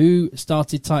 Who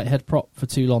started tight head prop for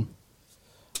Toulon?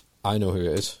 I know who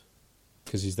it is,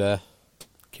 because he's there.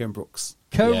 Kieran Brooks.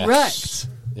 Correct. Yes.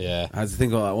 Yeah. How does he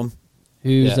think about that one?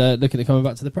 Who's looking at coming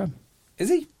back to the Prem. Is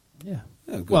he? Yeah.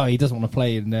 Oh, good. Well, he doesn't want to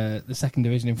play in the second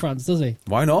division in France, does he?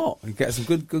 Why not? You get some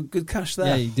good cash there.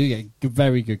 Yeah, you do get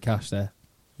very good cash there.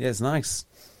 Yeah, it's nice.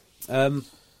 Too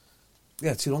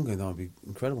long ago, that would be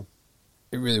incredible.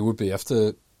 It really would be.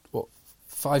 After,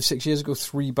 5-6 years ago,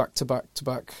 3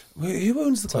 back-to-back. Who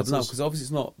owns the club now? Because obviously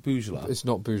it's not Bougelard. It's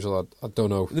not Bougelard. I don't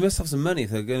know. They must have some money if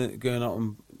they're going out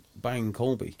and buying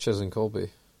Colby. Cheslin Colby,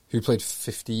 who played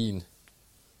 15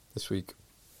 this week.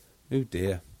 Oh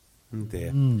dear.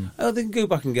 Oh, they can go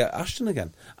back and get Ashton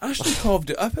again. Ashton carved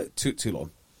it up at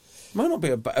Toulon. Might not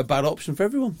be a bad option for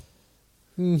everyone.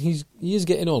 He is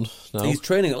getting on now. He's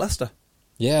training at Leicester.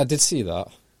 Yeah, I did see that.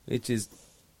 Which is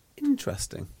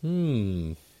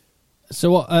interesting.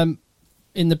 So what?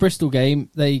 In the Bristol game,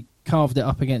 they carved it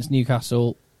up against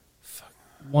Newcastle.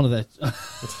 One of their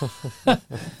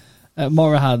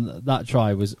Morahan. That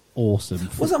try was awesome.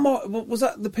 Was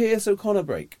that the Pierce O'Connor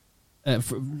break?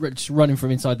 Just running from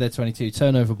inside their 22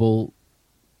 turnover ball.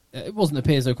 It wasn't a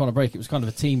Piers O'Connor break. It was kind of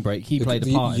a team break. He played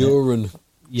a part.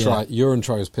 Uran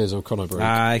tries Piers O'Connor break.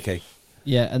 Okay.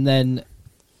 Yeah, and then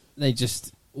they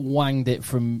just wanged it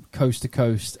from coast to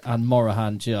coast, and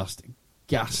Morahan just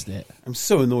gassed it. I'm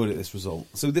so annoyed at this result.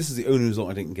 So this is the only result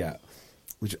I didn't get,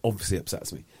 which obviously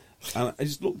upsets me. And I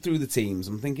just looked through the teams.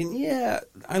 I'm thinking, yeah,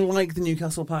 I like the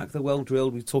Newcastle pack. They're well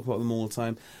drilled. We talk about them all the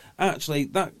time. Actually,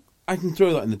 that I can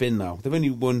throw that in the bin now. They've only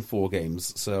won 4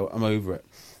 games, so I'm over it.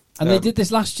 And they did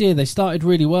this last year. They started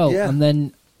really well, and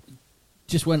then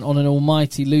just went on an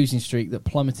almighty losing streak that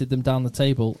plummeted them down the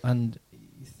table, and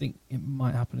you think it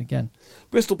might happen again.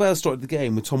 Bristol Bears started the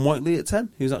game with Tom Whiteley at 10,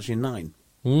 who's actually 9.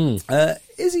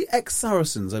 Is he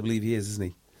ex-Saracens? I believe he is, isn't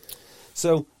he?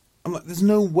 So I'm like, there's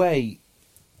no way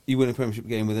you win a Premiership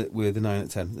game with a 9 at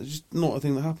 10. It's just not a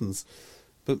thing that happens.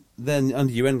 But then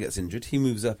Andy Uren gets injured. He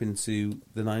moves up into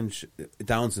the 9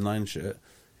 down to 9 shirt.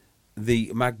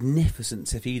 The magnificent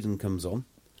Tiff Eden comes on,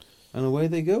 and away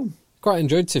they go. Quite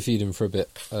enjoyed Tiff Eden for a bit.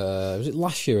 Was it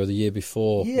last year or the year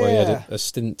before where he had a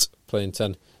stint playing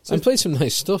 10? So and played some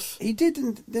nice stuff. He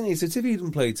didn't he? So Tiff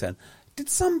Eden played 10. Did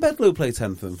Sam Bedlow play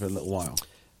 10 for them for a little while?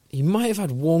 He might have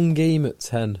had 1 game at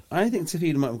 10. I think Tiff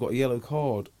Eden might have got a yellow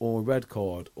card or a red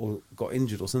card or got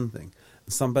injured or something.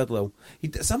 Sam Bedlow,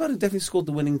 Sam Bedlow definitely scored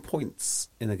the winning points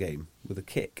in a game with a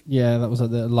kick. Yeah, that was at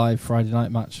the live Friday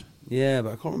night match. Yeah,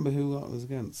 but I can't remember who that was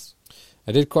against.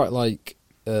 I did quite like...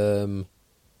 did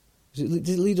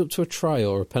it lead up to a try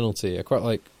or a penalty? I quite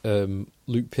like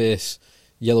Luke Pearce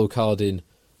yellow carding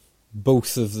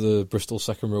both of the Bristol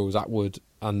second rows, Atwood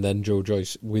and then Joe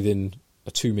Joyce, within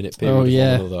a 2-minute period of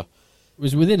one another. It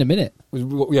was within a minute.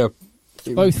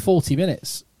 Both 40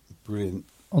 minutes. Brilliant.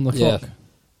 On the clock.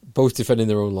 Both defending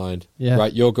their own line. Yeah.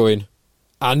 Right, you're going,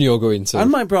 and you're going to...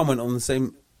 And Mike Brown went on the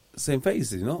same phase,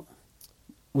 did he not?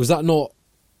 Was that not...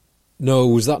 No,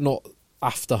 was that not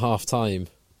after half-time?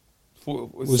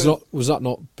 Was that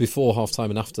not before half-time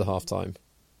and after half-time?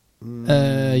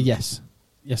 Yes.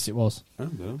 Yes, it was. I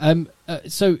don't know.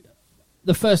 So,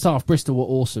 the first half, Bristol were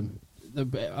awesome.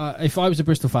 If I was a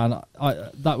Bristol fan,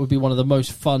 that would be one of the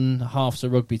most fun halves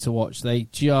of rugby to watch. They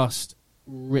just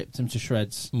ripped them to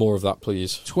shreds. More of that,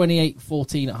 please.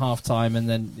 28-14 at half-time, and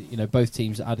then both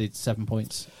teams added 7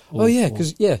 points.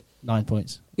 9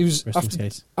 points. It was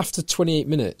Bristol's after 28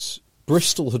 minutes.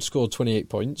 Bristol had scored 28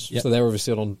 points, so they're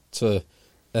obviously on to...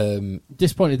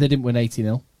 disappointed they didn't win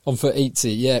 80-0. On for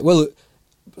 80, yeah. Well,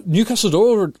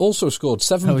 Newcastle also scored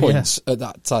 7 points at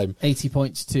that time. 80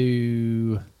 points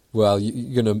to... Well,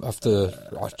 you're going to have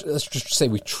to... Let's just say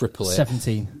we triple it.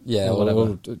 17. Yeah, or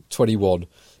whatever. 21.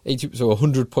 80, so a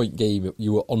 100-point game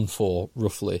you were on for,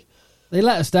 roughly. They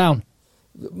let us down.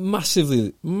 Massive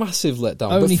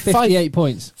letdown. Only 58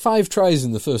 points. 5 tries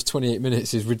in the first 28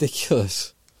 minutes is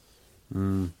ridiculous.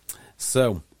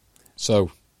 So,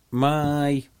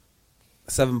 my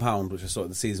 £7, which I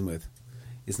started the season with,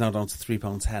 is now down to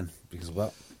 £3.10 because of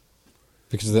that.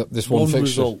 Because of this one fixture.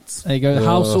 Result. There you go. The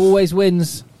house always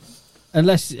wins,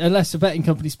 unless a betting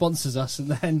company sponsors us,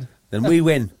 and then we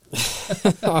win.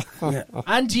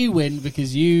 And you win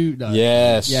because you know.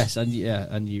 Yes, and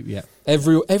you.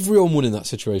 Everyone won in that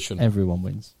situation. Everyone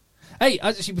wins. Hey,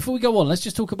 actually, before we go on, let's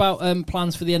just talk about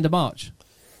plans for the end of March.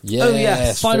 Yes. Oh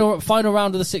yes, final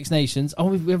round of the Six Nations. Oh,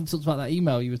 we haven't talked about that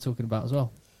email you were talking about as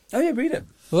well. Oh yeah, read it.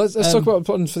 Well, let's talk about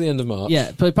plans for the end of March.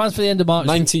 Yeah, plans for the end of March.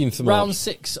 19th of March. Round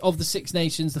 6 of the Six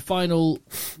Nations, the final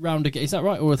round of games. Is that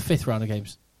right? Or the 5th round of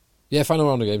games? Yeah, final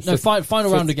round of games. No,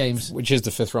 final round of games. Which is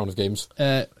the 5th round of games.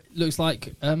 Looks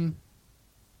like going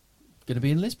to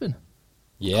be in Lisbon.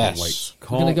 Yes. We're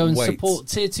going to go and support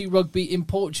Tier 2 rugby in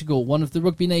Portugal, one of the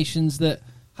rugby nations that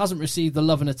hasn't received the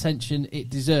love and attention it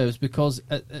deserves, because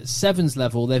at Sevens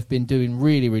level they've been doing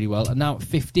really, really well, and now at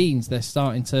 15s they're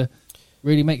starting to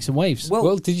really make some waves.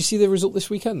 Well, did you see the result this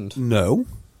weekend? No.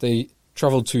 They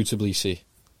travelled to Tbilisi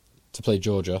to play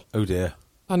Georgia. Oh dear.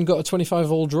 And got a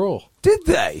 25-all draw. Did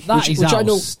they? That is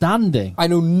outstanding. I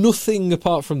know nothing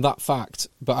apart from that fact,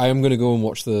 but I am going to go and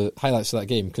watch the highlights of that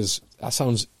game because that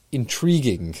sounds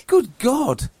intriguing. Good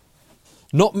God.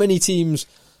 Not many teams,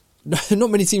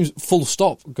 full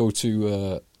stop, go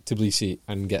to Tbilisi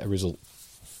and get a result.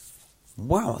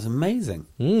 Wow, that's amazing.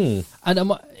 Mm.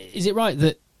 And is it right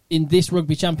that in this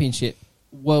rugby championship,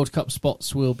 World Cup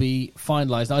spots will be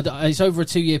finalised? It's over a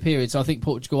 2-year period, so I think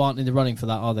Portugal aren't in the running for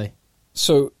that, are they?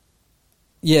 So,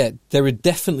 yeah, there are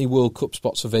definitely World Cup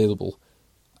spots available.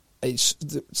 It's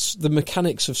the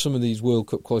mechanics of some of these World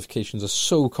Cup qualifications are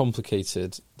so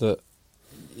complicated that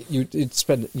you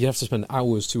have to spend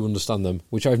hours to understand them,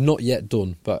 which I've not yet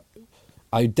done, but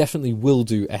I definitely will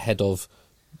do ahead of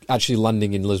actually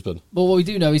landing in Lisbon. Well, what we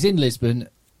do know is in Lisbon,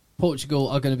 Portugal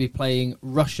are going to be playing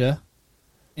Russia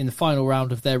in the final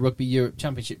round of their Rugby Europe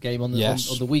Championship game on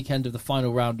the weekend of the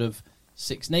final round of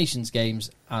Six Nations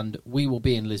games, and we will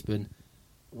be in Lisbon.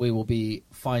 We will be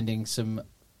finding some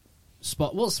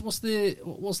spot. What's like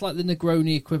the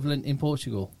Negroni equivalent in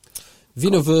Portugal?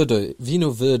 Vino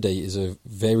Verde is a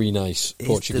very nice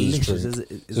Portuguese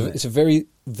drink. It's a very,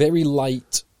 very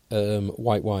light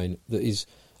white wine that is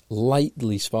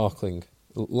lightly sparkling.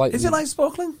 Is it light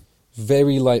sparkling?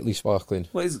 Very lightly sparkling.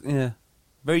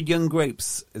 Very young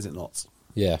grapes, is it not?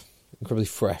 Yeah, incredibly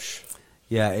fresh.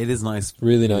 Yeah, it is nice.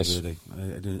 Really nice. I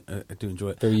do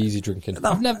enjoy it. Very easy drinking.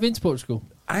 I've never been to Portugal.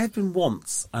 I have been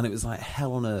once, and it was like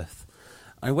hell on earth.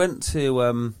 I went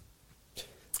to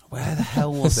where the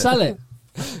hell was it? Sell it.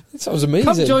 It sounds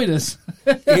amazing. Come join us.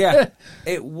 Yeah,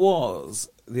 it was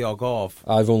the Algarve.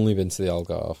 I've only been to the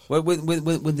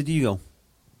Algarve. When did you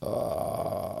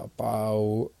go?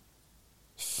 About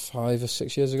 5 or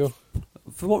 6 years ago.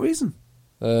 For what reason?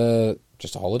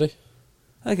 Just a holiday.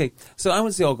 Okay, so I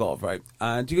went to the Algarve, right?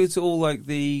 And do you go to all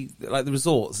the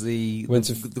resorts, the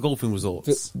golfing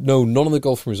resorts? No, none of the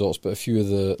golfing resorts, but a few of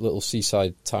the little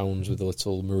seaside towns with the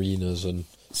little marinas and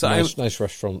nice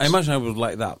restaurants. I imagine I would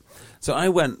like that. So I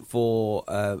went for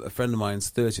a friend of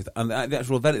mine's 30th, and the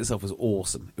actual event itself was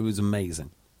awesome. It was amazing.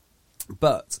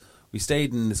 But we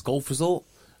stayed in this golf resort,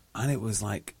 and it was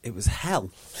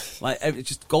hell.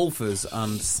 Just golfers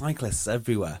and cyclists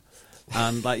everywhere.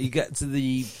 And you get to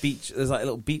the beach, there's a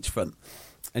little beachfront,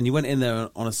 and you went in there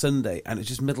on a Sunday, and it's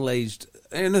just middle-aged.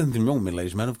 Nothing wrong with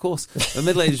middle-aged men, of course, but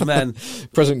middle-aged men,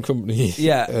 present company,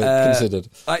 considered.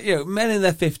 Men in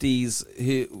their 50s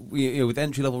who with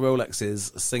entry-level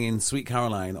Rolexes singing "Sweet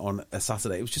Caroline" on a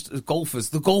Saturday. It was just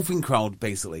golfers, the golfing crowd,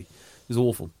 basically. It was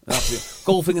awful.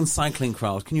 Golfing and cycling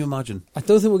crowd. Can you imagine? I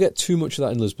don't think we'll get too much of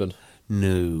that in Lisbon.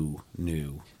 No.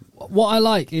 What I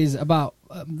like is about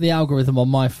the algorithm on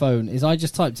my phone is I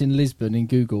just typed in Lisbon in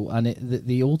Google, and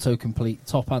the autocomplete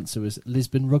top answer was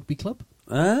Lisbon Rugby Club.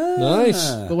 Ah.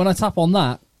 Nice. But when I tap on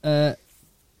that,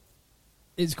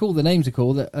 it's cool. The names are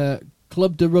cool.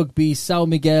 Club de Rugby São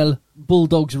Miguel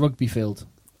Bulldogs Rugby Field.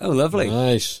 Oh, lovely.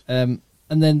 Nice. And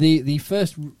then the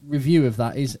first review of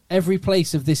that is every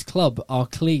place of this club are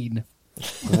clean.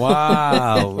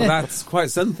 Wow, that's quite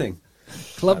something.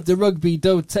 Club de Rugby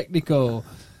do Técnico.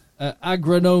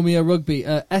 Agronomia Rugby,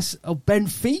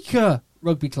 Benfica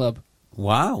Rugby Club.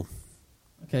 Wow.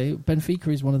 Okay, Benfica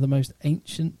is one of the most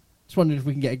ancient. Just wondering if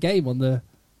we can get a game on the.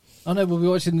 Oh no, we'll be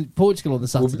watching Portugal on the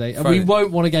Saturday, and we won't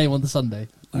want a game on the Sunday.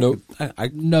 No,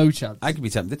 no chance. I could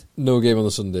be tempted. No game on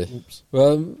the Sunday. Oops.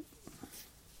 Well,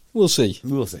 we'll see.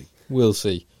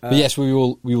 But yes, we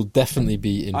will definitely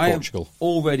be in Portugal. I have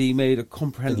already made a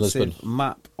comprehensive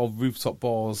map of rooftop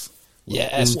bars.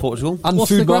 Yes, in Portugal. And what's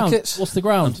food markets. What's the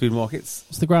ground? And food markets.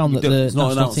 What's the ground that the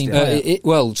national team play?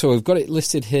 So we've got it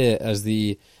listed here as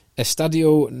the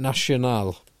Estadio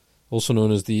Nacional, also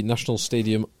known as the National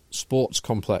Stadium Sports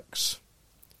Complex,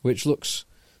 which looks,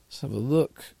 let's have a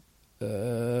look,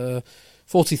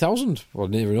 40,000, well,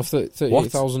 near enough,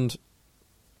 38,000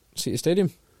 seater stadium.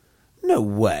 No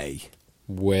way.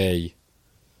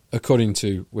 According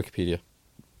to Wikipedia.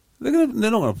 They're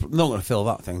not going to fill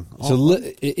that thing.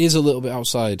 It is a little bit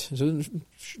outside. So it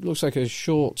looks like a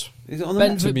short. Is it on the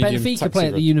Benfica play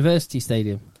at the University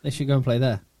Stadium. They should go and play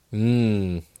there.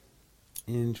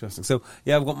 Interesting. So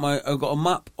I've got a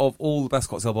map of all the best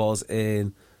cocktail bars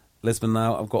in Lisbon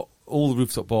now. I've got all the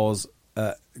rooftop bars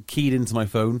keyed into my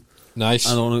phone. Nice.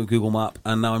 And on a Google map,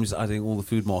 and now I'm just adding all the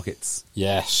food markets.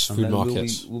 Yes, food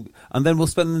markets. And then we'll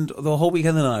spend the whole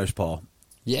weekend in an Irish bar.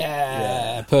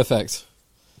 Yeah. Perfect.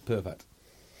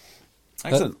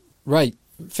 Excellent. Right.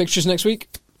 Fixtures next week?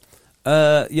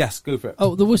 Yes, go for it.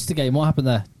 Oh, the Worcester game. What happened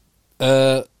there?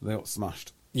 They got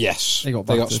smashed. Yes, They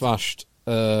got smashed.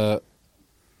 A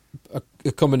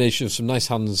combination of some nice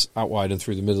hands out wide and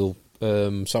through the middle.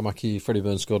 Samaki, Freddie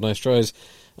Burns scored nice tries,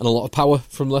 and a lot of power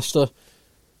from Leicester.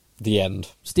 The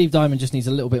end. Steve Diamond just needs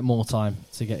a little bit more time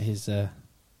to get his...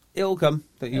 It'll come.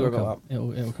 Don't you worry about that.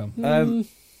 It'll come.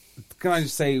 Can I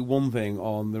just say one thing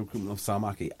on the recruitment of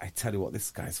Samaki? I tell you what, this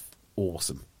guy's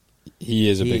awesome. He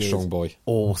is a big, strong boy.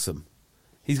 Awesome.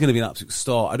 He's going to be an absolute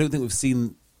star. I don't think we've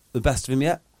seen the best of him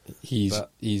yet. He's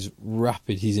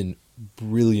rapid. He's in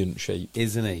brilliant shape,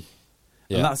 isn't he?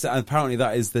 Yeah. And apparently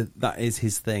that is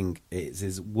his thing. It's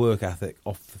his work ethic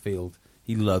off the field.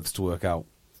 He loves to work out.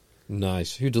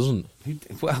 Nice. Who doesn't?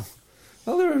 Well,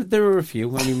 there are a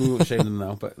few. I mean, we won't shame them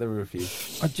now, but there are a few.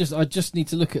 I just need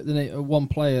to look at the one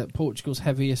player. Portugal's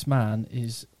heaviest man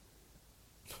is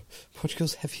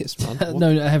Portugal's heaviest man.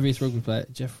 no, heaviest rugby player,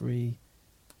 Jeffrey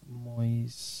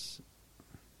Moyes,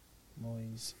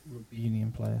 rugby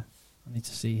union player. I need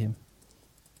to see him.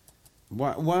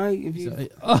 Why have you?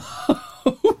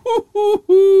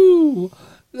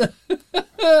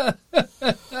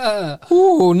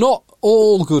 Ooh, not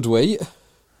all good weight.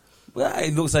 Well,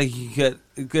 it looks like you could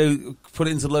go put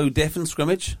it into low diff and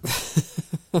scrimmage.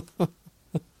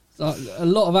 A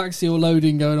lot of axial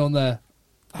loading going on there.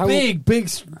 Big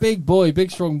boy,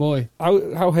 big strong boy.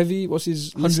 How heavy? What's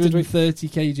his 130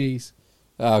 kgs.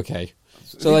 Okay,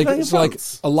 so it's like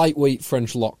a lightweight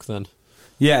French lock then.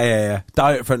 Yeah.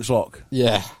 Diet French lock.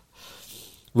 Yeah.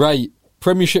 Right.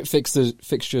 Premiership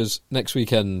fixtures next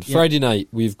weekend. Yep. Friday night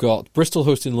we've got Bristol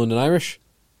hosting London Irish.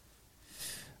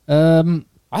 I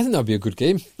think that'd be a good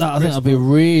game. I think that'll be a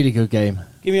really good game.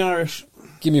 Give me Irish.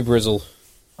 Give me Brizzle.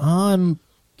 I'm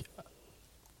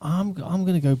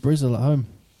going to go Brizzle at home.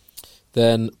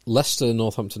 Then Leicester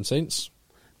Northampton Saints.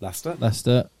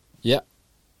 Leicester. Yeah.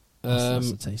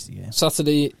 That's a tasty game.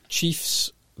 Saturday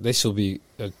Chiefs. This will be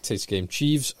a tasty game.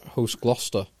 Chiefs host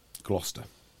Gloucester.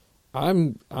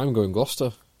 I'm going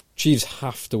Gloucester. Chiefs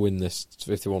have to win this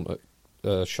if they want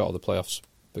a shot at the playoffs.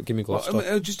 But give me Gloucester.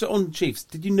 Well, just on Chiefs,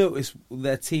 did you notice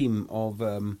their team of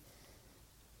the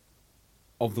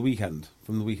weekend?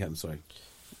 From the weekend, sorry.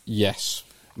 Yes.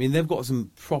 I mean, they've got some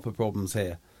proper problems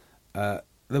here.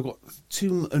 They've got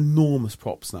two enormous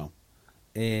props now.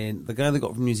 In the guy they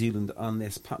got from New Zealand and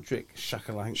this Patrick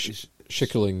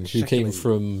Schickerling, who came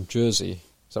from Jersey.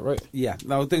 Is that right? Yeah.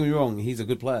 Now, don't get me wrong, he's a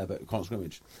good player, but can't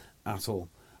scrimmage at all.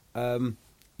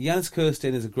 Yanis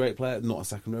Kirsten is a great player, not a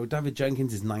second row. David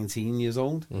Jenkins is 19 years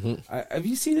old. Mm-hmm. Have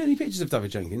you seen any pictures of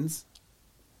David Jenkins?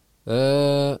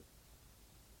 None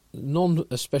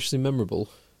especially memorable.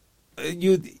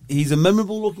 He's a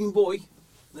memorable looking boy.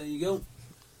 There you go.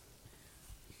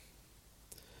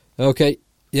 Okay,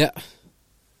 yeah.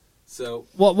 So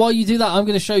while you do that, I'm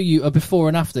going to show you a before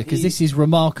and after, because this is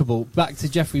remarkable. Back to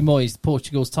Jeffrey Moyes,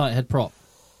 Portugal's tight head prop.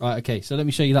 Right, okay, so let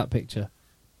me show you that picture.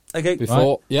 Okay. Before,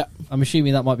 right. Yeah. I'm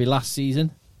assuming that might be last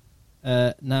season.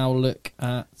 Now look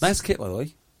at... Nice kit, by the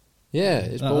way. Yeah,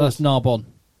 it's that's Narbonne.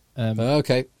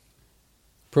 Okay.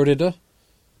 Prodida.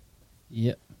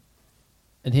 Yep.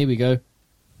 And here we go.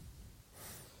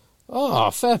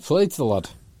 Fair play to the lad.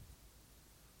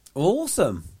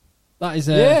 Awesome. That is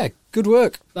yeah, good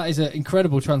work. That is an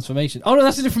incredible transformation. Oh no,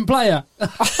 that's a different player. Who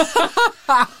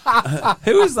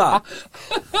is that?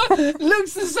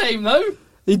 Looks the same though.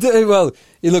 He did well.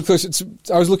 He looked close.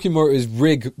 I was looking more at his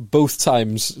rig both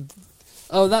times.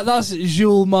 Oh, that's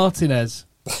Jules Martinez.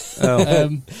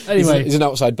 Oh. Anyway, he's an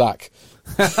outside back.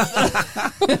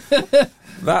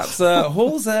 That's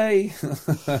Jose.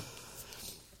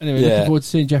 Anyway, looking forward to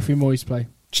seeing Jeffrey Moyes play.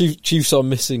 Chiefs are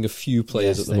missing a few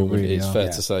players at the moment, really it's fair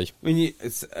to say. I mean,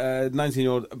 it's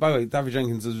 19-year-old. By the way, David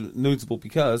Jenkins is notable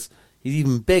because he's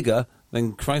even bigger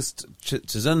than Christ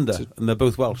Chazunda, and they're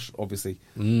both Welsh, obviously.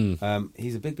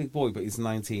 He's a big boy, but he's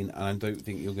 19, and I don't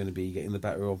think you're going to be getting the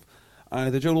better of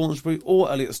either Joe Launchbury or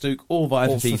Elliot Stoke or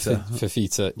Fifita.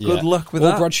 Fifita, yeah. Good luck with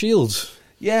that. Or Brad Shields,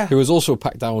 who was also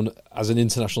packed down as an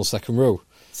international second row.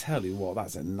 Tell you what,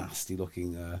 that's a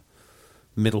nasty-looking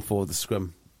middle forward the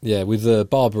scrum. Yeah, with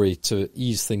Barbary to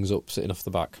ease things up, sitting off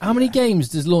the back. How many games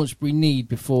does Launchbury need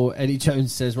before Eddie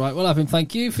Jones says, right, we'll have him,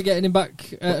 thank you, for getting him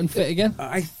back and fit again?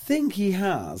 I think he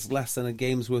has less than a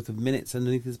game's worth of minutes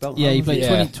underneath his belt. Yeah, he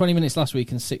played 20 minutes last week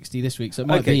and 60 this week, so it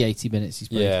might be 80 minutes he's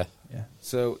played. Yeah.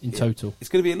 So in total. It's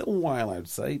going to be a little while, I would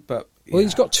say. But Well,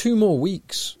 he's got 2 more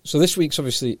weeks. So this week's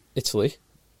obviously Italy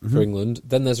for England.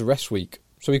 Then there's a rest week.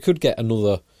 So he could get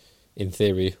another, in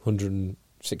theory,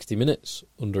 160 minutes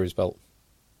under his belt.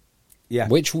 Yeah.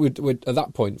 Which would at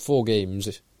that point, 4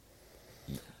 games.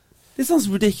 This sounds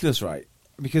ridiculous, right?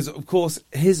 Because, of course,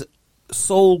 his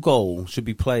sole goal should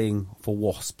be playing for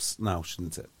Wasps now,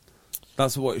 shouldn't it?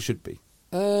 That's what it should be.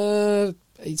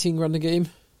 18 grand a game.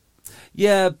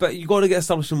 Yeah, but you've got to get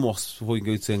established in Wasps before you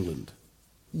can go to England.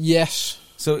 Yes.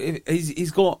 So if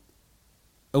he's got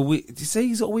a week. Did you say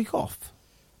he's got a week off?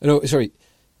 No, sorry.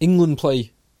 England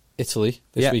play Italy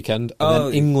this weekend, and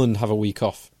then England have a week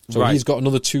off. So he's got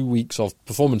another 2 weeks of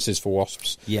performances for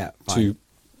Wasps to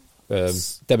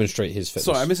demonstrate his fitness.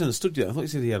 Sorry, I misunderstood you. I thought you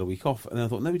said he had a week off, and then I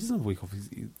thought, no, he doesn't have a week off.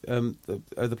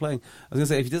 They're playing. I was going to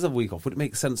say, if he does have a week off, would it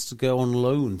make sense to go on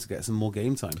loan to get some more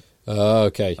game time?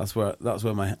 Okay. That's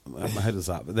where my head is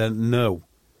at. But then, no.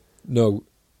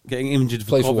 Getting injured for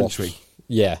Play Coventry. For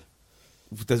yeah.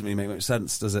 Doesn't really make much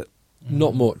sense, does it?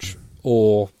 Not much.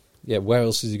 Or, where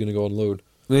else is he going to go on loan?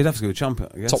 Well, he'd have to go champion,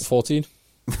 I guess. Top 14?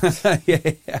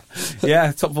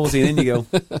 yeah, top 14, in you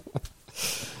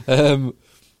go.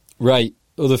 Right,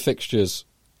 other fixtures.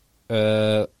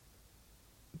 Tim,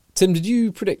 did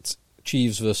you predict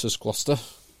Chiefs versus Gloucester?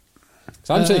 'Cause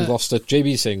I'm saying Gloucester,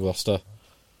 JB's saying Gloucester.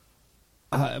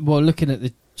 Well, looking at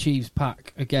the Chiefs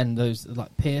pack, again, those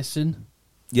like Pearson.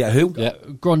 Yeah, who? Yeah.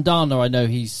 Grondano, I know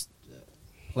he's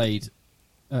played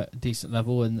at a decent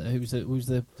level, and there was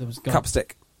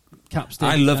Capstick. Capstick.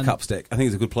 I love Capstick. I think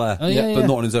he's a good player, but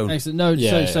not on his own. Excellent. No,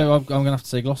 so I'm going to have to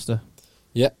say Gloucester.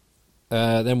 Yeah.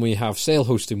 Then we have Sale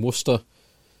hosting Worcester.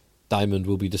 Diamond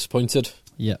will be disappointed.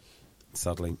 Yeah.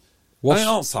 Sadly.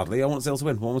 Not sadly. I want Sale to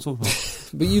win. What am I talking about?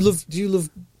 But do you love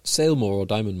Sale more or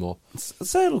Diamond more?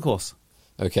 Sale, of course.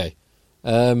 Okay.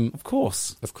 Of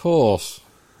course.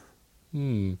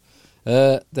 Then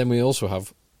we also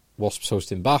have Wasps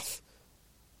hosting Bath.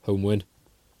 Home win.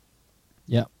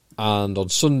 Yeah. And on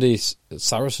Sunday,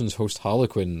 Saracens host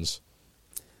Harlequins.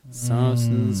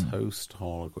 Saracens host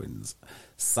Harlequins.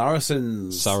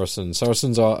 Saracens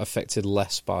are affected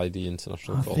less by the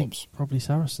international call-ups. Probably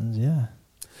Saracens, yeah.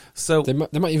 So they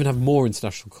might even have more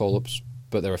international call-ups,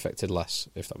 but they're affected less,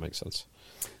 if that makes sense.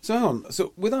 So hang on.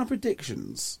 So with our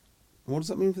predictions, what does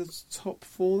that mean for the top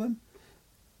four then?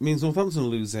 It means Northampton are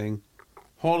losing,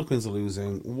 Harlequins are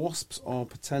losing, Wasps are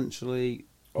potentially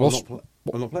not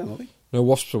playing, are they? No,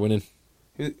 Wasps are winning.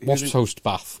 Wasps host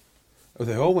Bath. Oh,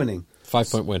 they're all winning.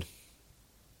 5-point win.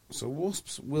 So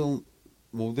Wasps will...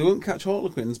 Well, they won't catch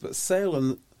Harlequins, but Sale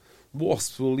and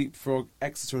Wasps will leapfrog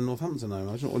Exeter and Northampton now.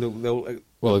 I don't know.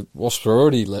 Well, Wasps are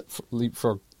already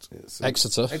leapfrogged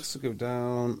Exeter. Exeter go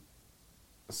down.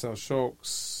 Sale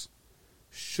Sharks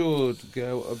should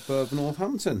go above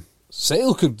Northampton.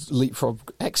 Sale could leapfrog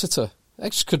Exeter.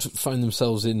 Exeter could find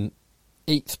themselves in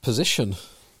 8th position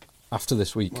after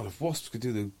this week. Well, if Wasps could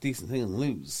do the decent thing and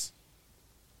lose,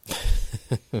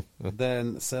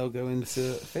 then Sale go into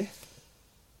 5th.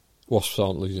 Wasps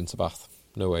aren't losing to Bath.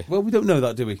 No way. Well, we don't know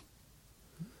that, do we?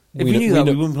 If we knew that,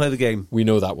 we wouldn't play the game. We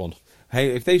know that one. Hey,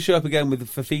 if they show up again with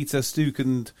Fafita, Stoke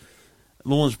and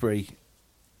Launchbury,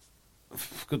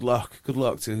 good luck. Good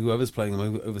luck to whoever's playing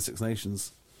them over Six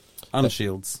Nations. And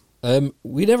Shields.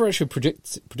 We never actually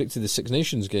predicted the Six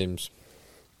Nations games.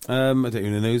 I don't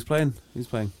even know who's playing. Who's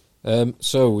playing?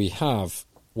 So we have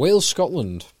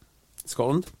Wales-Scotland.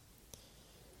 Scotland.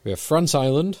 We have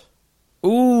France-Ireland.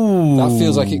 Ooh. That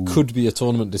feels like it could be a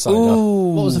tournament decider.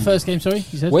 Ooh. What was the first game, sorry?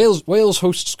 You said? Wales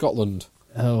host Scotland.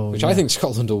 Which I think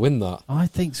Scotland will win that. I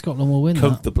think Scotland will win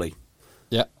comfortably.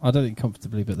 Yeah. I don't think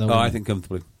comfortably, but they'll win. I think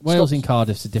comfortably. Wales in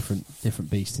Cardiff's a different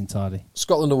beast entirely.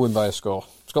 Scotland will win by a score.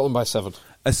 Scotland by 7.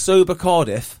 A sober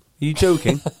Cardiff? Are you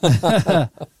joking?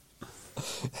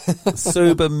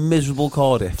 Sober, miserable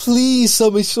Cardiff. Please tell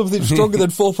me something stronger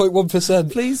than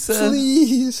 4.1%. Please, sir.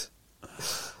 Please.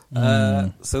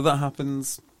 So that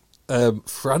happens.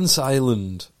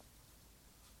 France-Ireland.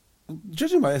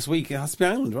 Judging by this week, it has to be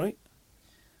Ireland, right?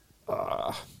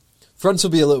 France will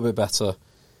be a little bit better.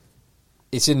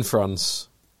 It's in France.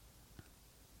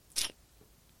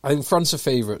 I think France are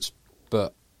favourites,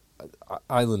 but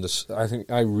Ireland is...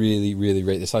 I really, really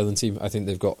rate this Ireland team. I think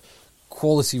they've got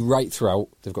quality right throughout.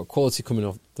 They've got quality coming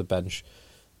off the bench.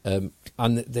 And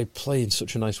they play in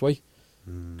such a nice way.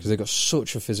 Because they've got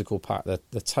such a physical pack.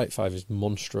 Their tight five is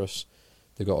monstrous.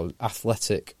 They've got an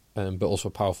athletic, but also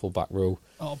a powerful back row.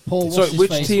 Oh, Paul, sorry,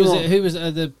 which team? Was it, who was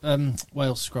the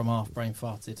Wales scrum half brain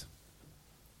farted?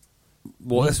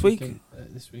 What, this week?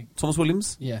 This week. Thomas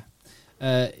Williams? Yeah.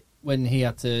 When he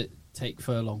had to take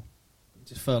Furlong.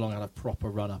 Just Furlong had a proper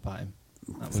run up at him.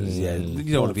 That was,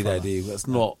 you don't want to be there, do you? That's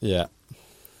not... Yeah.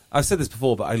 I've said this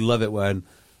before, but I love it when,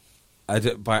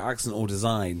 by accident or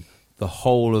design, the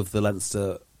whole of the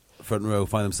Leinster front row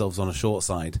find themselves on a short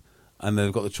side, and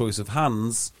they've got the choice of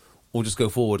hands or just go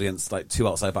forward against like two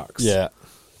outside backs. Yeah.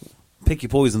 Pick your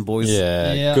poison, boys.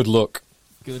 Yeah. Good luck.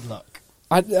 Good luck.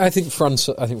 I think France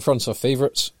are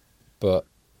favourites, but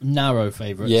narrow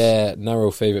favourites. Yeah, narrow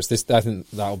favourites. I think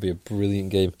that'll be a brilliant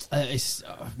game. It's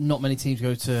not many teams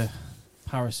go to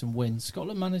Paris and win.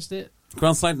 Scotland managed it.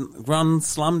 Grand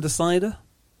Slam decider.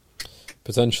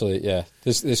 Potentially, yeah.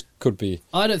 This could be.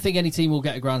 I don't think any team will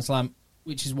get a Grand Slam,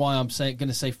 which is why I'm going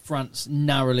to say France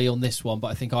narrowly on this one. But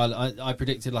I think I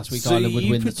predicted last week Ireland would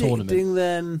win the tournament.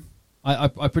 Then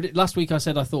I predict last week. I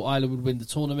said I thought Ireland would win the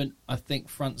tournament. I think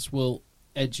France will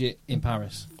edge it in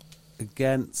Paris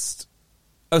against.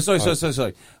 Oh, sorry.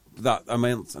 Sorry.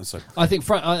 I'm sorry. I think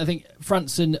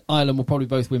France and Ireland will probably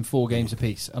both win 4 games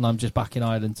apiece, and I'm just backing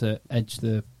Ireland to edge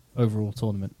the overall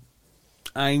tournament.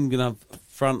 I'm going to have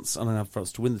France, and I have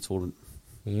France to win the tournament.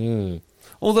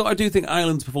 Although I do think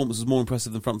Ireland's performance was more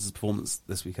impressive than France's performance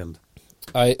this weekend.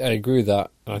 I agree with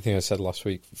that. I think I said last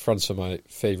week, France are my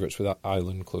favourites with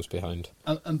Ireland close behind.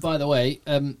 And by the way,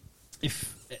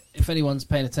 if anyone's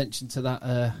paying attention to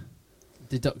that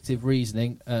deductive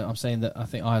reasoning, I'm saying that I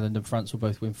think Ireland and France will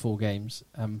both win 4 games.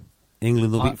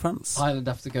 England will beat France. Ireland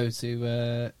have to go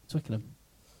to Twickenham.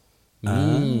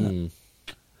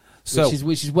 So,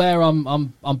 which is where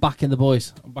I'm backing the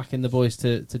boys. I'm backing the boys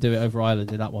to do it over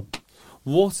Ireland in that one.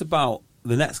 What about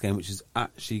the next game, which is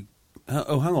actually?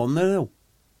 Oh, hang on, no.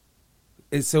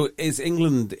 It's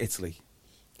England, Italy.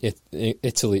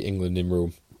 Italy, England in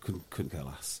Rome. Couldn't care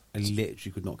less. I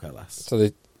literally could not care less. So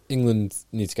England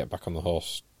need to get back on the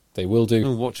horse. They will do.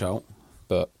 Oh, watch out.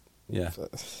 But yeah.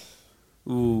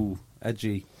 Ooh,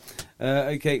 edgy.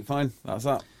 Okay, fine. That's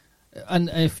that. And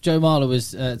if Joe Marler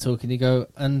was talking, he'd go,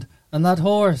 and that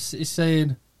horse is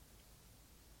saying...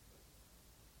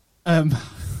 I'm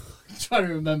trying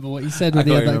to remember what he said when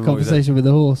he had that conversation with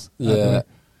the horse. Yeah.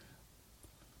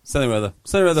 Something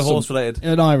or other horse related.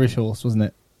 An Irish horse, wasn't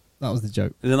it? That was the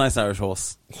joke. It was a nice Irish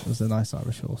horse. It was a nice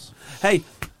Irish horse. Hey,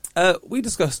 we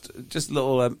discussed just a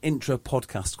little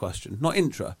intra-podcast question. Not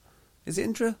intra. Is it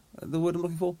intra, the word I'm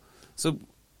looking for? So...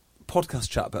 podcast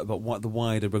chat about what the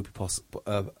wider rugby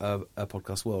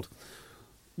podcast world.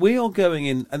 We are going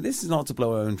in, and this is not to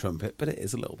blow our own trumpet, but it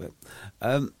is a little bit.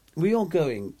 We are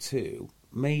going to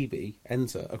maybe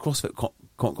enter a CrossFit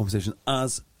competition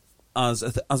as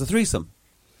a threesome.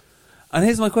 And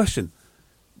here's my question: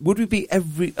 would we beat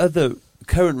every other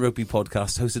current rugby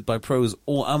podcast hosted by pros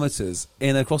or amateurs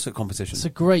in a CrossFit competition? It's a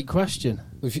great question.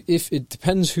 If it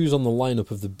depends who's on the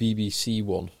lineup of the BBC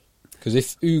one, because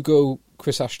if Ugo,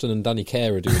 Chris Ashton and Danny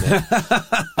Kerr are doing it,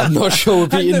 I'm not sure we're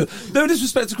beating... No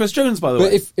disrespect to Chris Jones, by the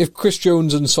way. But if Chris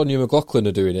Jones and Sonia McLaughlin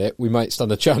are doing it, we might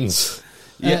stand a chance.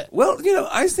 Yeah, well,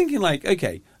 I was thinking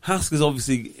okay, Hask is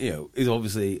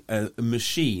obviously a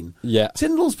machine. Yeah.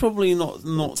 Tyndall's probably not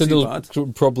Tyndall's too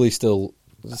bad. Probably still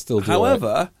do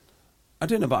However, I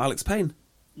don't know about Alex Payne.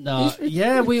 No,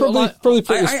 we probably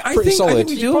pretty solid.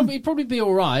 He'd probably be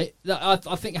all right. I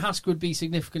think Hask would be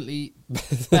significantly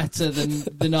better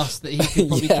than us. That he could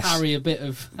probably carry a bit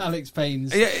of Alex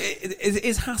Payne's. Yeah,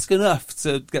 is Hask enough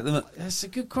to get them? That's a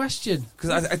good question.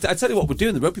 Because I tell you what, we'd do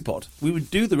in the rugby pod. We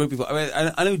would do the rugby pod.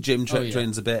 I know Jim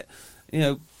trains a bit.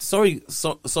 Sorry,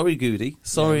 Goody.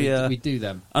 Sorry, we do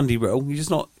them. Andy Rowe. You're just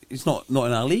not. It's not in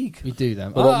our league. We do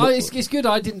them. It's good.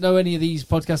 I didn't know any of these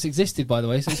podcasts existed, by the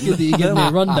way, so it's good that you give me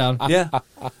a rundown. Yeah.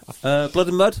 Blood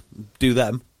and Mud, do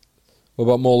them. What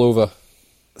about Maul Over?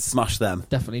 Smash them. I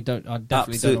definitely don't know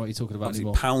what you're talking about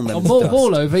anymore. Pound them into dust.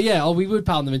 Maul Over, yeah. We would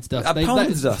pound them into dust. Pound them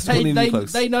into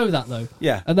dust. They know that, though.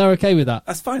 Yeah. And they're okay with that.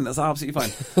 That's fine. That's absolutely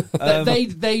fine.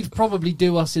 They'd probably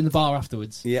do us in the bar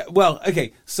afterwards. Yeah. Well,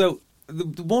 okay. So...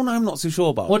 The one I'm not too sure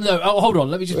about. Well, no. Oh, hold on.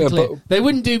 Let me just be clear. They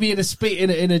wouldn't do me in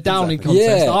a downing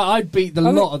contest. Yeah. I'd beat the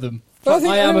lot of them.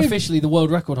 I am officially the world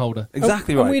record holder.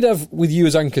 Exactly right. And we'd have, with you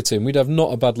as anchor, Tim, we'd have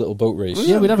not a bad little boat race.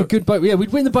 Yeah, we'd have a good boat. Yeah,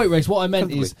 we'd win the boat race. What I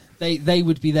meant is they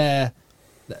would be there.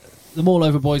 The Maul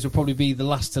Over boys would probably be the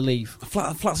last to leave.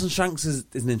 Flats and Shanks is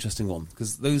an interesting one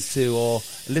because those two are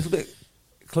a little bit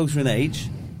closer in age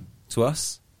to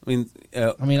us.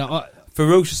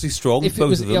 Ferociously strong, both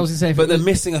of them. I was gonna say, but they're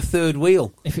missing a third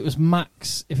wheel. If it was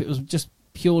just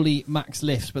purely max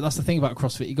lifts, but that's the thing about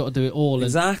CrossFit, you've got to do it all.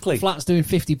 Exactly. And Flat's doing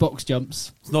 50 box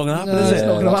jumps. It's not going to happen, is it? It's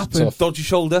not going to happen. Tough. Dodgy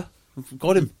shoulder,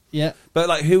 got him. Yeah.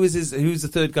 But who's the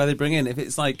third guy they bring in? If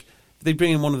it's if they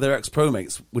bring in one of their ex-pro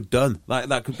mates, we're done.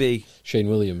 That could be Shane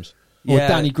Williams. Or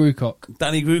Danny Grucock.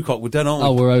 Danny Grucock, we're done, aren't we?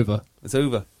 Oh, we're over. It's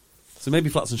over. So maybe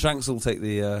Flats and Shanks will take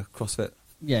the CrossFit.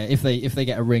 Yeah, if they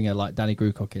get a ringer like Danny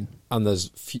Grucock in. And there's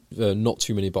not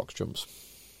too many box jumps.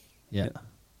 Yeah.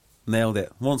 Nailed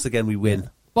it. Once again, we win. Yeah.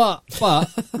 But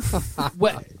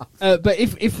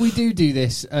if we do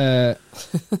this,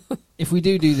 if we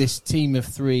do this team of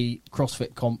 3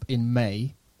 CrossFit comp in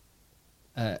May,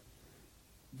 then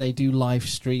they do live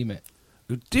stream it.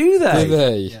 Do they? Do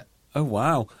they? Yeah. Oh,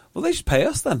 wow. Well, they should pay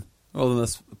us then, rather than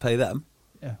us pay them.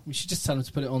 Yeah, we should just tell them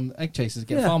to put it on Egg Chasers,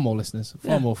 get far more listeners,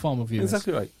 far more viewers.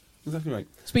 Exactly right. Exactly right.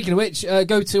 Speaking of which,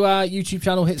 go to our YouTube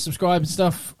channel, hit subscribe and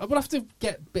stuff. We'll have to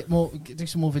get a bit more, do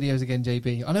some more videos again,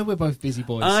 JB. I know we're both busy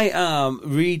boys. I am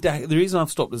the reason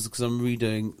I've stopped is because I'm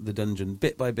redoing the dungeon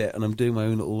bit by bit, and I'm doing my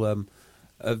own little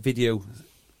video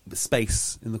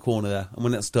space in the corner there. And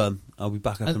when that's done, I'll be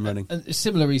back up and running. And a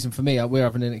similar reason for me. We're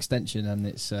having an extension, and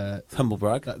it's humble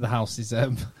brag. The house is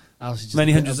just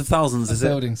many hundreds of thousands. Is it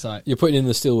building site? You're putting in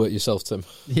the steelwork yourself, Tim.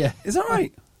 Yeah, is that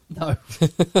right? No.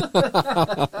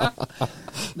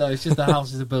 No, it's just the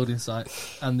house is a building site,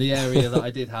 and the area that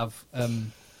I did have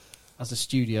as a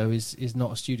studio is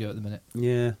not a studio at the minute.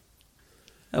 Yeah.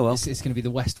 Oh well. It's going to be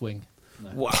the West Wing.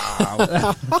 No.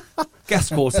 Wow.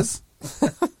 Guest quarters.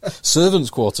 Servants'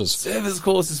 quarters. Servants'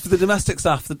 quarters for the domestic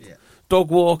staff. The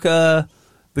dog walker,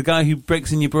 the guy who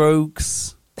breaks in your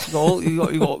brogues. You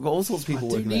got all sorts of people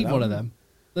I do working need there one now. of them.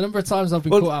 The number of times I've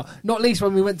been caught out, not least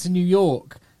when we went to New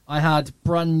York. I had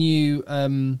brand new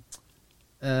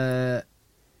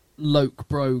Loke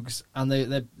brogues, and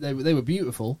they were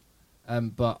beautiful.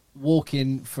 But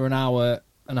walking for an hour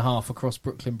and a half across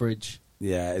Brooklyn Bridge,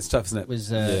 yeah, it's tough, isn't it?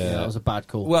 That was a bad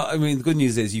call. Well, I mean, the good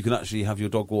news is you can actually have your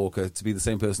dog walker to be the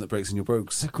same person that breaks in your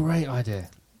brogues. It's a great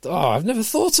idea. Oh, I've never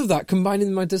thought of that,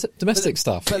 combining my domestic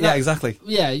stuff. Yeah, exactly.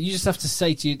 Yeah, you just have to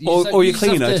say to you, or your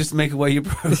cleaner, just make away your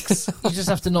brogues. You just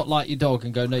have to not like your dop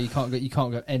and go, no, you can't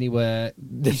go anywhere.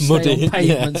 You Muddy, stay on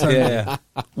pavements only. Yeah.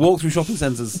 Walk through shopping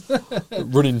centres.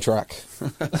 Running track.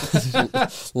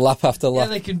 Lap after lap.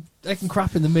 Yeah, they can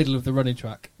crap in the middle of the running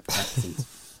track.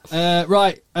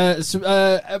 Right,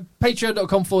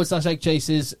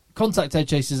 patreon.com/eggchasers. Contact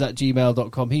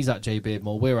eggchasers@gmail.com. He's at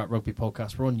jbeardmore. We're at Rugby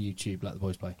Podcast. We're on YouTube. Let the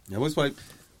boys play. Yeah, boys play.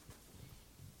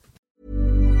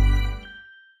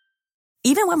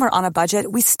 Even when we're on a budget,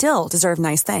 we still deserve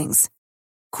nice things.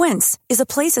 Quince is a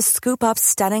place to scoop up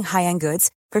stunning high-end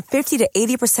goods for 50 to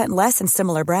 80% less than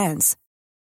similar brands.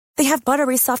 They have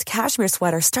buttery soft cashmere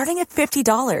sweaters starting at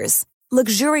 $50,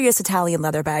 luxurious Italian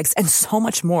leather bags, and so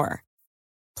much more.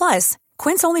 Plus,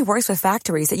 Quince only works with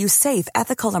factories that use safe,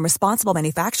 ethical, and responsible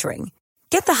manufacturing.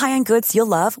 Get the high-end goods you'll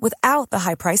love without the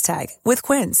high price tag with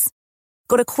Quince.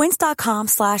 Go to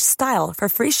quince.com/style for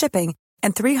free shipping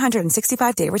and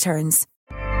 365-day returns.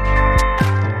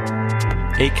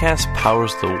 Acast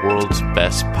powers the world's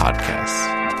best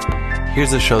podcasts.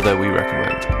 Here's a show that we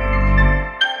recommend.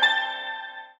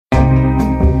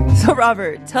 So,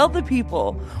 Robert, tell the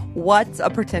people, what's a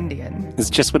pretendian?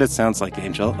 It's just what it sounds like,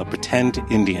 Angel. A pretend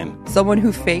Indian. Someone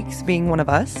who fakes being one of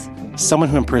us? Someone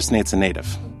who impersonates a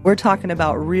native. We're talking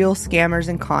about real scammers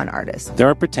and con artists. There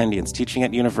are pretendians teaching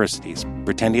at universities,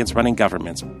 pretendians running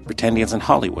governments, pretendians in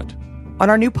Hollywood.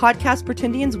 On our new podcast,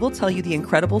 Pretendians, we'll tell you the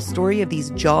incredible story of these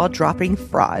jaw-dropping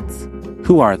frauds.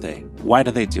 Who are they? Why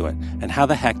do they do it? And how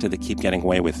the heck do they keep getting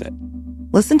away with it?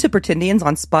 Listen to Pretendians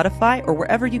on Spotify or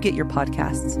wherever you get your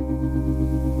podcasts.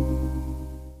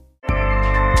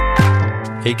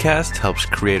 Acast helps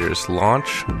creators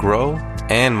launch, grow,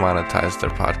 and monetize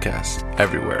their podcasts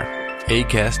everywhere.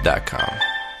 Acast.com.